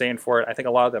 Crowd was insane for it. I think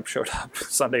a lot of them showed up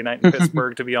Sunday night in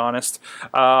Pittsburgh, to be honest.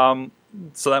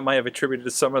 So that might have attributed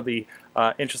to some of the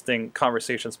interesting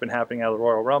conversations been happening out of the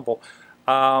Royal Rumble.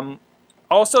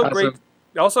 Also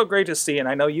great to see, and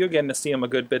I know you're getting to see him a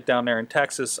good bit down there in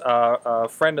Texas. A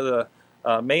friend of the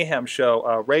Mayhem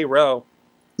show, Ray Rowe.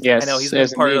 Yes, I know he's been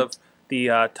part of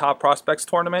the Top Prospects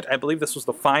tournament. I believe this was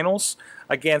the finals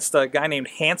against a guy named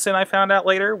Hanson, I found out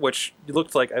later, which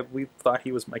looked like we thought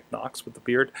he was Mike Knox with the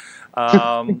beard.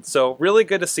 So really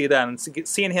good to see that, and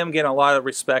seeing him get a lot of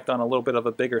respect on a little bit of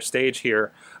a bigger stage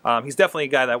here. He's definitely a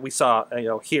guy that we saw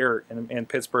here in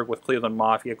Pittsburgh with Cleveland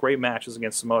Mafia. Great matches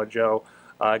against Samoa Joe.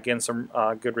 Again, some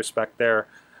good respect there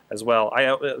as well.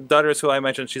 Dutters, who I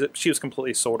mentioned, she was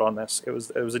completely sold on this. It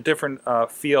was a different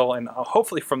feel, and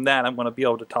hopefully from that I'm going to be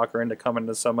able to talk her into coming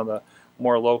to some of the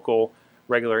more local,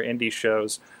 regular indie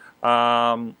shows.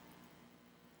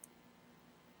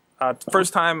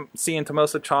 First time seeing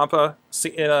Tommaso Ciampa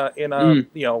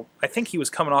I think he was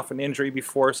coming off an injury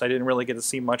before, so I didn't really get to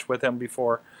see much with him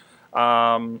before.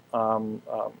 Of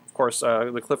course,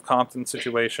 the Cliff Compton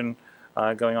situation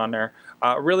going on there.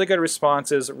 Really good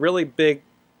responses, really big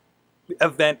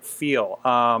event feel.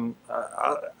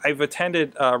 I've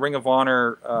attended Ring of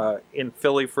Honor in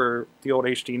Philly for the old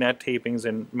HDNet tapings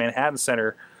in Manhattan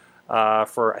Center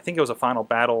for, I think it was a Final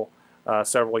Battle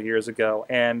several years ago,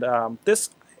 and this,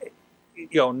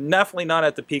 definitely not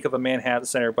at the peak of a Manhattan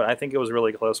Center, but I think it was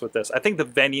really close with this. I think the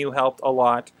venue helped a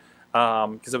lot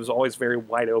because it was always very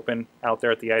wide open out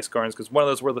there at the Ice Gardens, because one of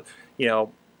those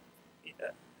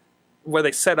where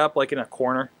they set up like in a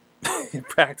corner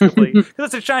practically, because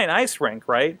it's a giant ice rink,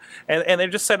 right? And they're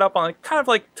just set up on kind of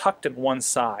like tucked in one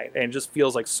side, and it just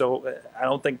feels like so. I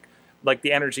don't think like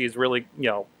the energy is really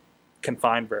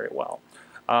confined very well.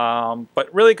 But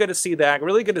really good to see that.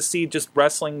 Really good to see just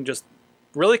wrestling just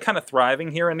really kind of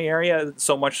thriving here in the area.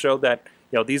 So much so that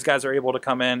these guys are able to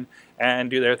come in and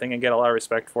do their thing and get a lot of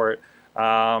respect for it.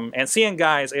 And seeing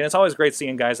guys, and it's always great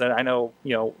seeing guys that I know,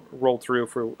 rolled through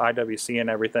IWC and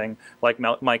everything, like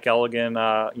Mike Elgin,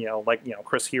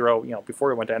 Chris Hero,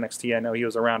 before he went to NXT, I know he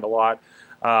was around a lot.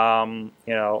 And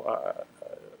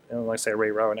like I say,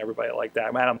 Ray Rowe and everybody like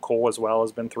that. Adam Cole as well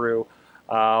has been through.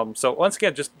 So once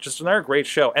again, just another great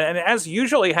show. And as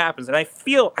usually happens, and I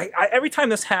feel, every time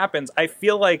this happens, I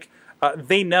feel like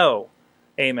they know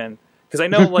Amen. Because I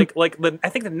know, I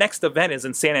think the next event is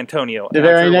in San Antonio. The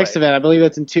very next event, I believe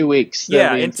that's in 2 weeks.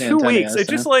 Yeah, in 2 weeks. It's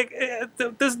just like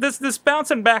this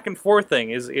bouncing back and forth thing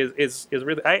is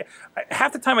really. I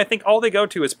half the time I think all they go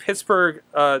to is Pittsburgh,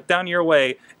 down your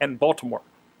way, and Baltimore.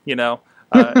 You know,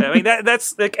 I mean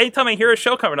that's like anytime I hear a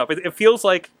show coming up, it feels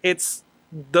like it's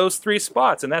those 3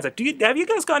 spots, and that's it. Have you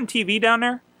guys gotten TV down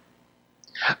there?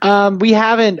 We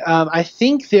haven't. I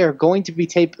think they're going to be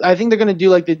taped. I think they're going to do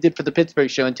like they did for the Pittsburgh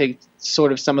show and take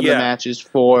sort of some of the matches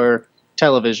for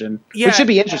television, which should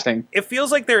be interesting. It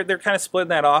feels like they're kind of splitting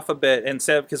that off a bit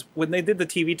instead, because when they did the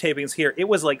TV tapings here, it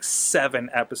was like 7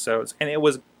 episodes, and it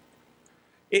was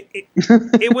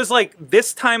like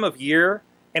this time of year,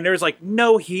 and there was like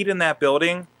no heat in that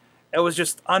building. It was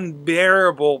just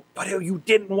unbearable, but you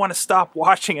didn't want to stop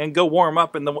watching and go warm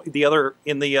up in the other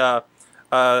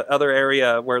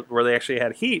area where they actually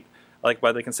had heat, like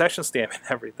by the concession stand and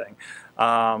everything.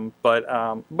 But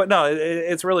no,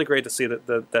 it's really great to see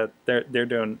that they're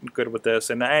doing good with this.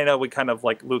 And I know we kind of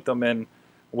like loop them in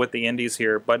with the indies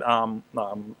here, but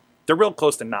they're real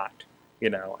close to not, you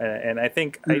know. And I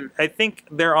think I think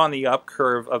they're on the up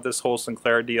curve of this whole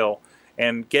Sinclair deal,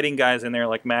 and getting guys in there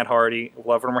like Matt Hardy,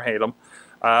 love him or hate him,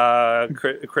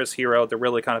 Chris Hero, to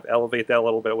really kind of elevate that a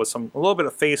little bit with a little bit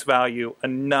of face value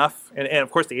enough, and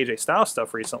of course the AJ Styles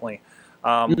stuff recently.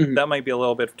 That might be a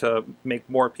little bit to make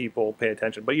more people pay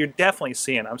attention. But you're definitely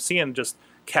I'm seeing just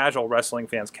casual wrestling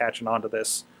fans catching on to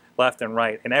this left and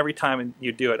right. And every time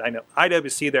you do it, I know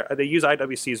IWC they use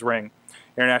IWC's ring,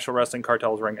 International Wrestling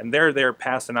Cartel's ring, and they're there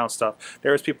passing out stuff.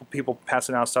 There's people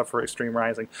passing out stuff for Extreme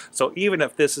Rising. So even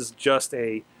if this is just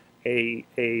a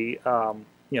gateway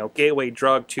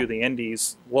drug to the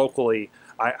indies locally,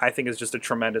 I think is just a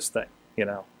tremendous thing, you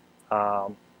know.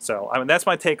 So I mean, that's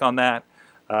my take on that.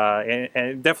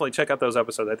 And definitely check out those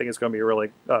episodes. I think it's going to be a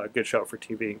really good show for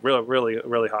TV. Really, really,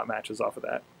 really hot matches off of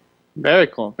that. Very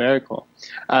cool, very cool.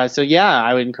 So yeah,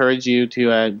 I would encourage you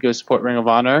to go support Ring of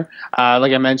Honor.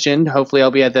 Like I mentioned, hopefully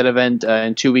I'll be at that event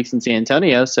in 2 weeks in San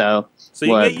Antonio. So you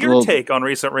get your take on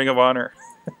recent Ring of Honor.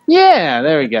 Yeah,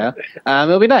 there we go.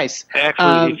 It'll be nice.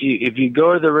 Actually, if you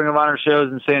go to the Ring of Honor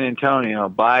shows in San Antonio,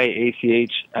 buy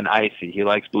ACH an icy. He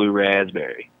likes blue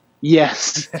raspberry.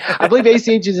 Yes. I believe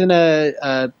ACH is in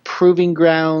a proving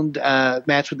ground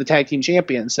match with the tag team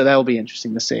champions, so that will be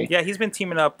interesting to see. Yeah, he's been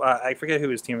teaming up. I forget who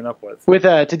he's teaming up with. With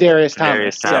Tadarius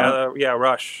Thomas.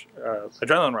 Rush.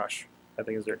 Adrenaline Rush, I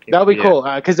think is their team. That'll be cool,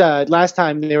 because last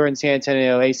time they were in San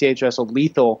Antonio, ACH wrestled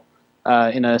Lethal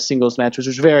in a singles match, which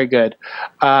was very good.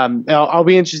 I'll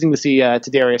be interesting to see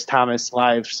Tadarius Thomas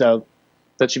live, so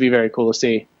that should be very cool to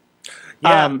see.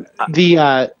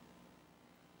 Yeah.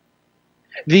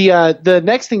 The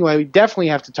next thing we definitely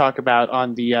have to talk about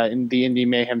on the in the Indie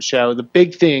Mayhem show, the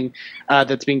big thing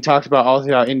that's being talked about all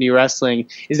throughout indie wrestling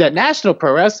is that National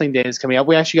Pro Wrestling Day is coming up.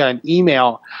 We actually got an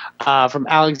email from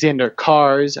Alexander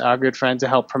Cars, our good friend, to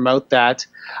help promote that.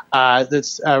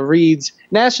 That reads,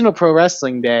 National Pro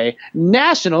Wrestling Day.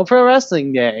 National Pro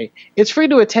Wrestling Day. It's free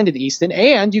to attend at Easton,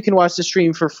 and you can watch the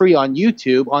stream for free on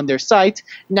YouTube on their site,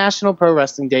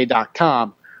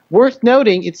 nationalprowrestlingday.com. Worth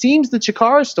noting, it seems the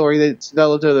Chikara story that's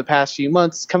developed over the past few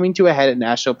months is coming to a head at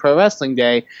National Pro Wrestling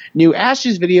Day. New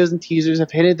Ashes videos and teasers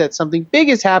have hinted that something big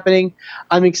is happening.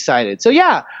 I'm excited. So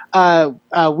yeah,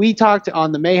 we talked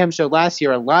on the Mayhem show last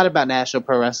year a lot about National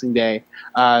Pro Wrestling Day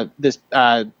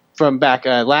from back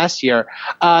last year.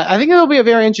 I think it'll be a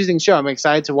very interesting show. I'm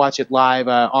excited to watch it live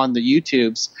on the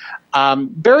YouTubes.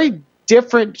 Very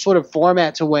different sort of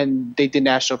format to when they did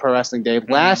National Pro Wrestling Day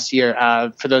last year.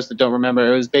 For those that don't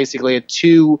remember, it was basically it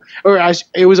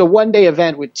was a one-day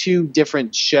event with 2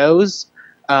 different shows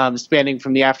spanning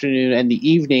from the afternoon and the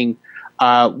evening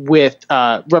with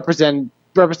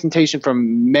representation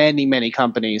from many, many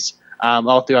companies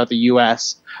all throughout the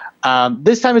U.S.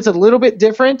 This time it's a little bit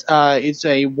different. It's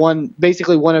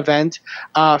basically one event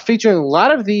featuring a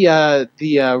lot of the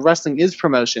Wrestling Is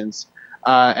promotions.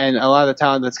 And a lot of the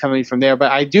talent that's coming from there.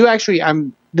 But I do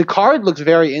the card looks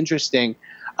very interesting,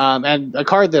 and a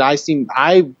card that I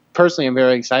personally am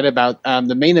very excited about.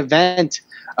 The main event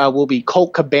will be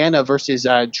Colt Cabana versus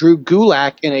Drew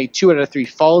Gulak in a 2 out of 3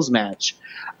 falls match.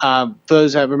 For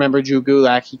those that remember Drew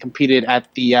Gulak, he competed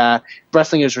at the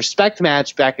Wrestling Is Respect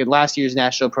match back at last year's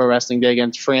National Pro Wrestling Day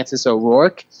against Francis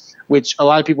O'Rourke, which a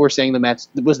lot of people were saying the match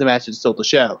was the match that stole the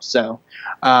show. So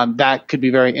that could be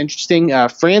very interesting.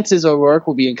 Francis O'Rourke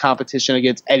will be in competition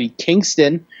against Eddie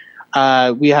Kingston.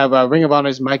 We have Ring of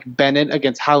Honor's Mike Bennett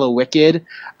against Hollow Wicked.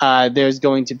 There's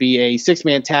going to be a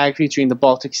 6-man tag featuring the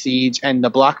Baltic Siege and the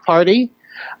Block Party.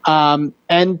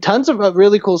 and tons of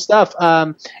really cool stuff.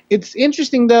 It's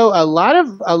interesting though. A lot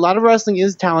of wrestling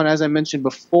is talent, as I mentioned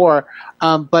before,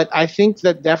 but I think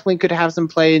that definitely could have some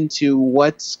play into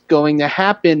what's going to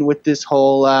happen with this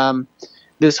whole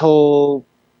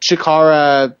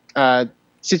Chikara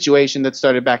situation that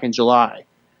started back in July.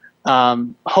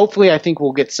 Hopefully, I think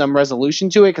we'll get some resolution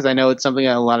to it, because I know it's something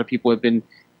that a lot of people have been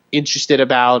interested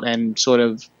about and sort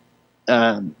of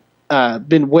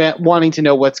been wanting to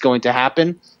know what's going to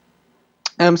happen.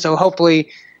 So hopefully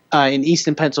in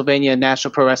Easton, Pennsylvania,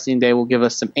 National Pro Wrestling Day will give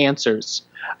us some answers.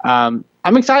 I'm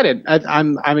excited.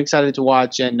 I'm excited to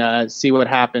watch and see what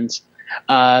happens.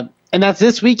 And that's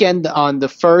this weekend on the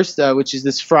 1st, which is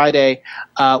this Friday,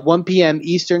 1 p.m.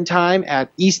 Eastern Time at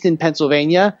Easton,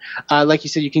 Pennsylvania. Like you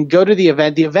said, you can go to the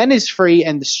event. The event is free,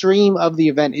 and the stream of the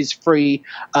event is free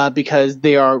because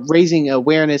they are raising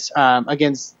awareness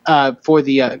against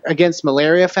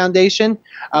Malaria Foundation,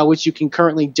 which you can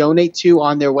currently donate to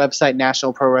on their website,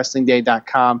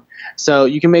 nationalprowrestlingday.com. So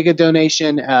you can make a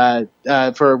donation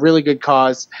for a really good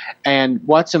cause and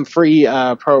watch some free,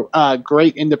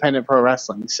 great independent pro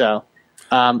wrestling. So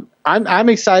I'm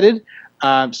excited.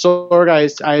 Sorg,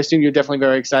 I assume you're definitely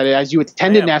very excited, as you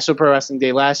attended National Pro Wrestling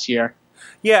Day last year.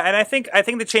 Yeah, and I think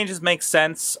the changes make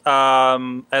sense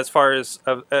as far as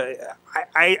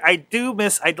I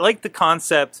like the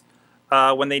concept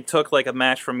when they took like a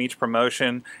match from each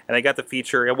promotion and they got the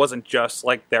feature. It wasn't just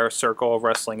like their circle of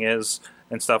wrestling is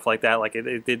and stuff like that. Like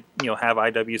it did, have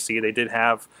IWC. They did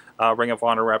have Ring of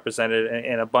Honor represented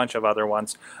and a bunch of other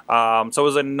ones. So it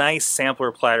was a nice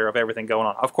sampler platter of everything going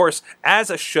on. Of course, as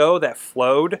a show that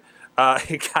flowed,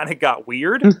 it kind of got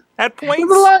weird at points. It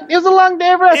was a long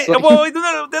day of wrestling.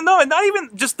 No, not even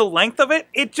just the length of it.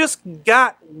 It just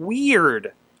got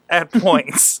weird at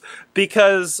points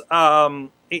because,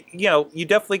 you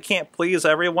definitely can't please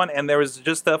everyone. And there was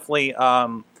just definitely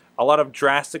a lot of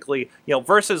drastically,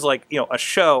 versus like, a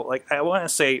show. Like I want to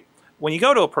say, when you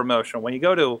go to a promotion, when you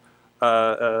go to,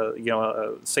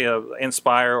 say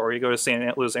Inspire, or you go to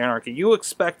St. Louis Anarchy, you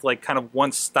expect like kind of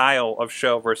one style of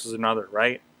show versus another,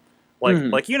 right? Like,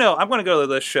 I'm going to go to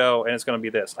this show and it's going to be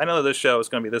this. I know that this show is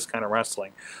going to be this kind of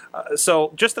wrestling.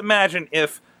 So just imagine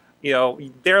if,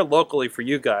 they're locally for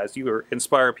you guys. You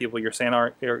Inspire people, your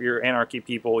Anarchy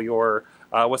people, your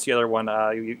what's the other one?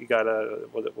 You got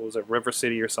what was it, River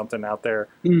City or something out there.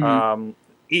 Mm-hmm.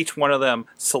 Each one of them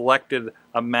selected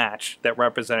a match that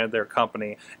represented their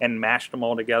company and mashed them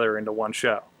all together into one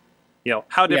show.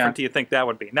 How different do you think that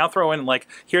would be? Now throw in like,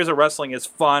 here's a wrestling is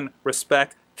fun,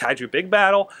 respect, Kaiju Big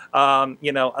Battle.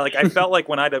 Like I felt like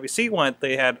when IWC went,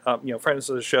 they had friends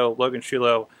of the show, Logan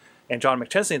Shulo and John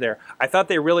McChesney there. I thought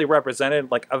they really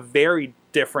represented like a very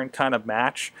different kind of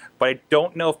match, but I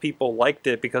don't know if people liked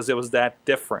it because it was that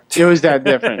different. It was that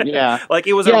different, yeah. Like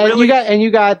it was a really...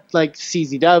 You got like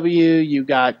CZW, you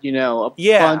got, a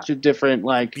bunch of different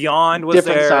like... Beyond was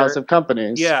different there. Styles of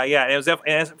companies. Yeah. And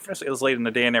it was late in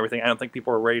the day and everything. I don't think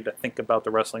people were ready to think about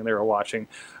the wrestling they were watching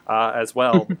as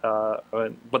well.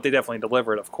 But they definitely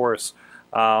delivered, of course.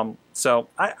 So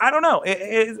I don't know.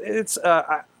 It's...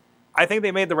 I think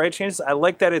they made the right changes. I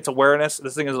like that it's awareness.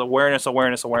 This thing is awareness.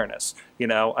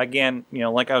 Again,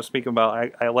 like I was speaking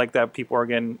about, I like that people are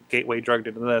getting gateway drugged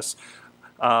into this.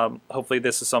 Hopefully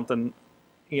this is something,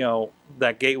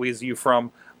 that gateways you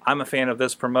from, I'm a fan of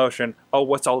this promotion. Oh,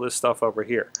 what's all this stuff over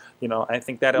here? I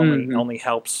think that only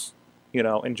helps,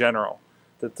 in general,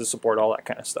 to support all that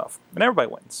kind of stuff. And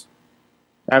everybody wins.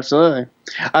 Absolutely.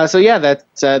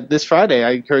 That's this Friday.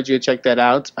 I encourage you to check that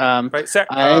out. Right,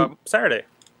 Saturday.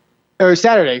 Or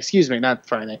Saturday, excuse me, not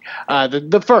Friday.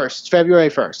 The 1st, February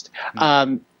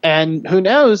 1st. And who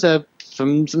knows,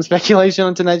 some speculation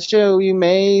on tonight's show, you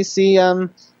may see a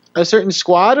certain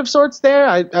squad of sorts there.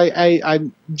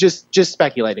 I'm just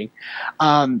speculating.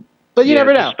 But you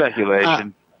never know.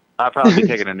 Speculation. I'll probably be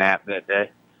taking a nap that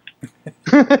day.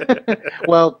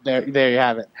 Well, there you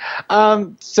have it.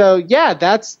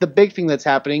 That's the big thing that's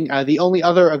happening. The only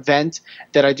other event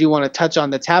that I do want to touch on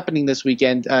that's happening this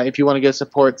weekend, if you want to go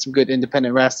support some good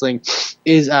independent wrestling,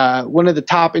 is one of the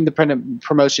top independent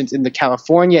promotions in the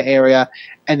California area,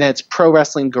 and that's Pro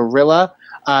Wrestling Guerrilla,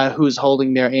 who's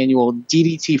holding their annual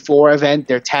DDT4 event,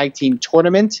 their tag team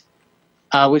tournament.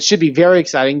 Which should be very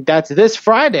exciting. That's this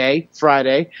Friday,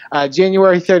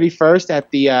 January 31st at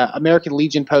the American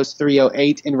Legion Post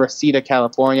 308 in Reseda,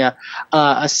 California.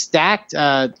 A stacked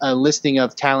listing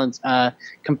of talents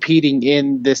competing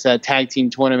in this tag team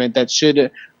tournament that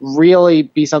should really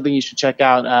be something you should check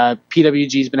out.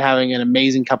 PWG's been having an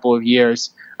amazing couple of years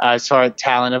as far as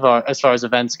talent, as far as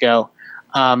events go.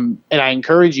 And I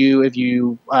encourage you, if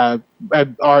you are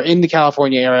in the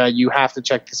California area, you have to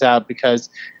check this out because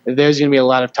there's going to be a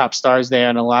lot of top stars there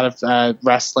and a lot of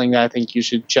wrestling that I think you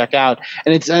should check out.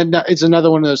 And it's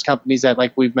another one of those companies that,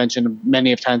 like we've mentioned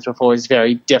many of times before, is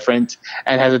very different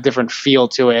and has a different feel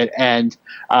to it and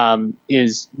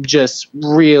is just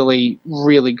really,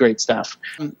 really great stuff.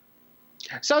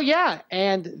 So yeah,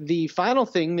 and the final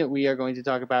thing that we are going to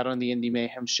talk about on the Indie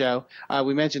Mayhem show,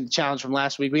 we mentioned the challenge from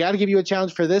last week. We got to give you a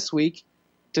challenge for this week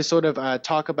to sort of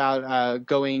talk about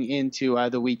going into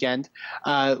the weekend.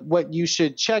 What you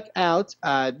should check out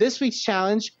this week's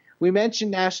challenge. We mentioned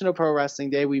National Pro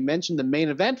Wrestling Day. We mentioned the main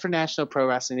event for National Pro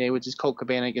Wrestling Day, which is Colt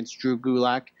Cabana against Drew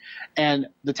Gulak. And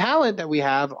the talent that we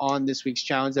have on this week's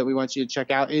challenge that we want you to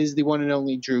check out is the one and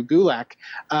only Drew Gulak.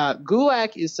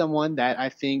 Gulak is someone that I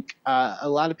think a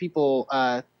lot of people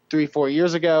 3-4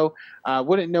 years ago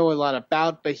wouldn't know a lot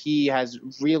about, but he has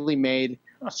really made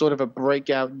sort of a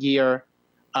breakout year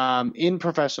in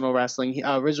professional wrestling. He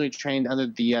originally trained under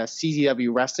the CZW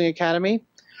Wrestling Academy.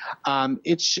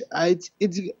 It's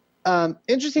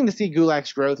interesting to see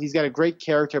Gulak's growth. He's got a great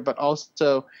character, but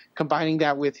also combining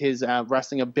that with his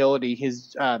wrestling ability,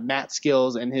 his mat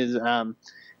skills, and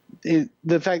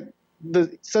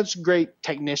such great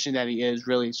technician that he is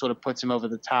really sort of puts him over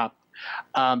the top.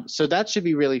 So that should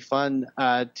be really fun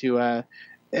to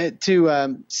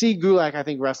see Gulak, I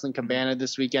think, wrestling Cabana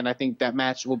this weekend. I think that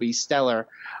match will be stellar.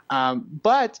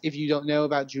 But if you don't know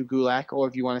about Drew Gulak or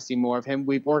if you want to see more of him,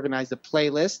 we've organized a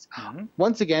playlist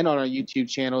once again on our YouTube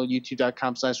channel,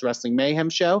 youtube.com/Wrestling Mayhem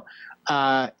Show.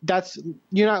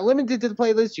 You're not limited to the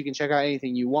playlist. You can check out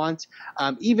anything you want.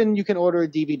 Even you can order a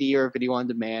DVD or a video on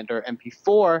demand or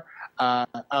MP4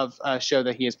 of a show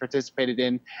that he has participated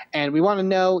in. And we want to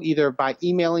know either by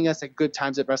emailing us at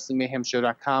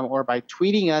goodtimes@wrestlingmayhemshow.com or by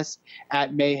tweeting us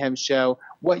at Mayhem Show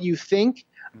what you think.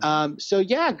 So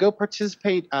yeah, go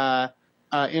participate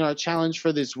in our challenge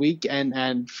for this week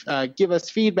and give us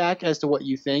feedback as to what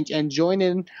you think and join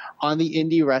in on the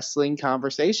indie wrestling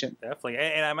conversation. Definitely.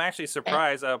 And I'm actually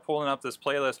surprised pulling up this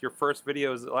playlist. Your first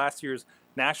video is last year's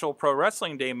National Pro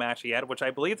Wrestling Day match he had, which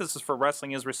I believe this is for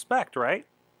Wrestling is Respect, right?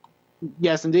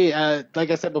 Yes, indeed. Like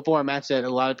I said before, a match that a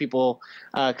lot of people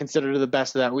consider the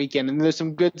best of that weekend. And there's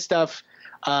some good stuff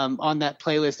on that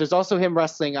playlist. There's also him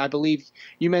wrestling, I believe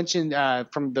you mentioned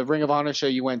from the Ring of Honor show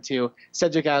you went to,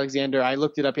 Cedric Alexander. I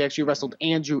looked it up. He actually wrestled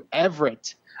Andrew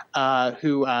Everett,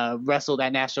 who wrestled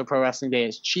at National Pro Wrestling Day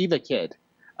as Chiva Kid,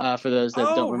 for those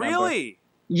that don't remember. Oh, really?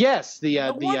 Yes.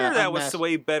 No wonder that was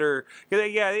way better.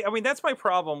 Yeah, I mean, that's my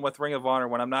problem with Ring of Honor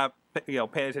when I'm not paying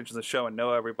attention to the show and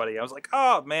know everybody. I was like,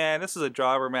 oh, man, this is a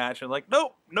jobber match. And like,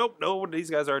 nope, these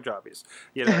guys are jobbies.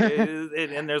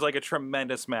 And there's like a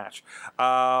tremendous match. Yeah,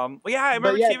 I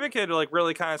remember Chiva Kid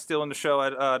really kind of stealing the show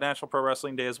at National Pro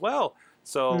Wrestling Day as well.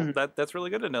 So that's really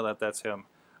good to know that that's him.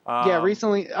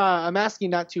 Recently, I'm asking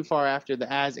not too far after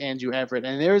as Andrew Everett,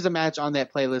 and there is a match on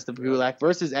that playlist of Gulak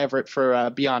versus Everett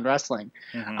for Beyond Wrestling,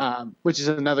 which is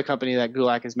another company that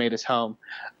Gulak has made his home.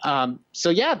 So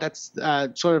yeah, that's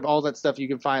sort of all that stuff you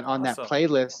can find on that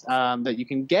playlist that you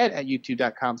can get at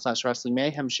youtube.com/Wrestling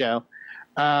Mayhem Show.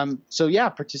 So yeah,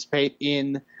 participate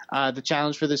in the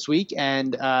challenge for this week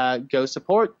and go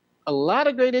support a lot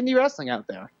of great indie wrestling out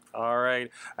there. All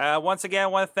right. Once again, I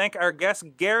want to thank our guest,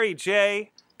 Gary J.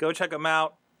 Go check him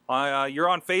out. You're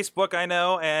on Facebook, I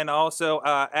know, and also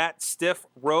at Stiff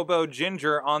Robo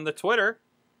Ginger on the Twitter.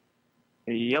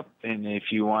 Yep, and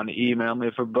if you want to email me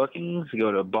for bookings,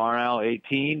 go to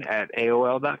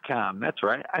barnowl18@aol.com. That's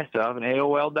right, I still have an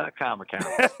AOL.com account.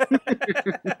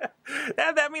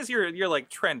 That means you're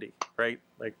like trendy, right?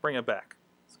 Like bring it back.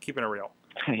 Keeping it real.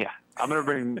 Yeah, I'm going to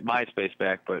bring MySpace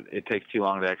back, but it takes too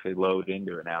long to actually load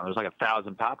into it now. There's like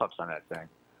 1,000 pop-ups on that thing.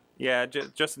 Yeah,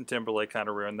 Justin Timberlake kind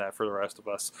of ruined that for the rest of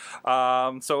us.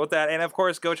 So with that, and of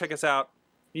course, go check us out.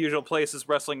 Usual places,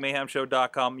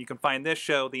 WrestlingMayhemShow.com. You can find this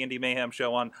show, the Indie Mayhem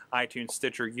Show, on iTunes,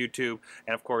 Stitcher, YouTube,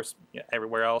 and of course,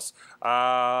 everywhere else.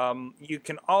 You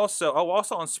can also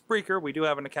on Spreaker, we do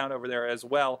have an account over there as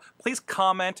well. Please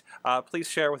comment. Please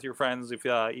share with your friends if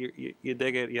you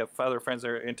dig it. You have other friends that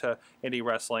are into indie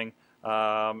wrestling.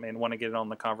 And want to get in on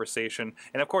the conversation.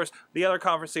 And of course, the other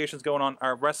conversations going on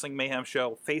our Wrestling Mayhem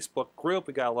Show Facebook group.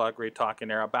 We got a lot of great talk in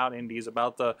there about indies,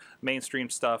 about the mainstream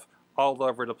stuff all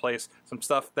over the place. Some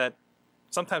stuff that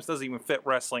sometimes doesn't even fit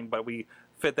wrestling, but we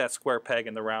fit that square peg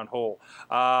in the round hole.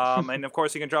 And of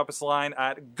course, you can drop us a line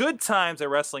at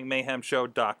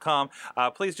goodtimes@wrestlingmayhemshow.com.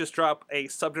 Please just drop a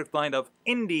subject line of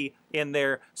indie in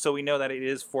there so we know that it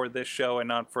is for this show and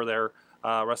not for their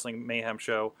Wrestling Mayhem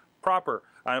Show proper.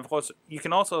 And of course, you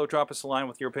can also drop us a line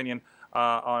with your opinion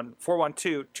on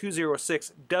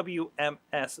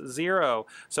 412-206-WMS0.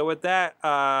 So with that,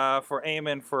 for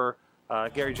Eamon, for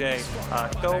Gary J,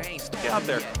 go get out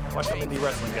there, watch some indie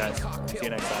wrestling, guys. See you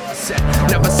next time.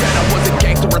 Never said I was a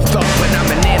gangster or thug, but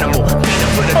I'm an animal.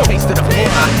 Feeding for the taste of the floor.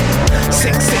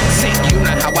 Sick, you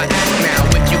know how I act now.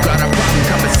 If you got a problem,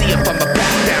 come and see if I'm a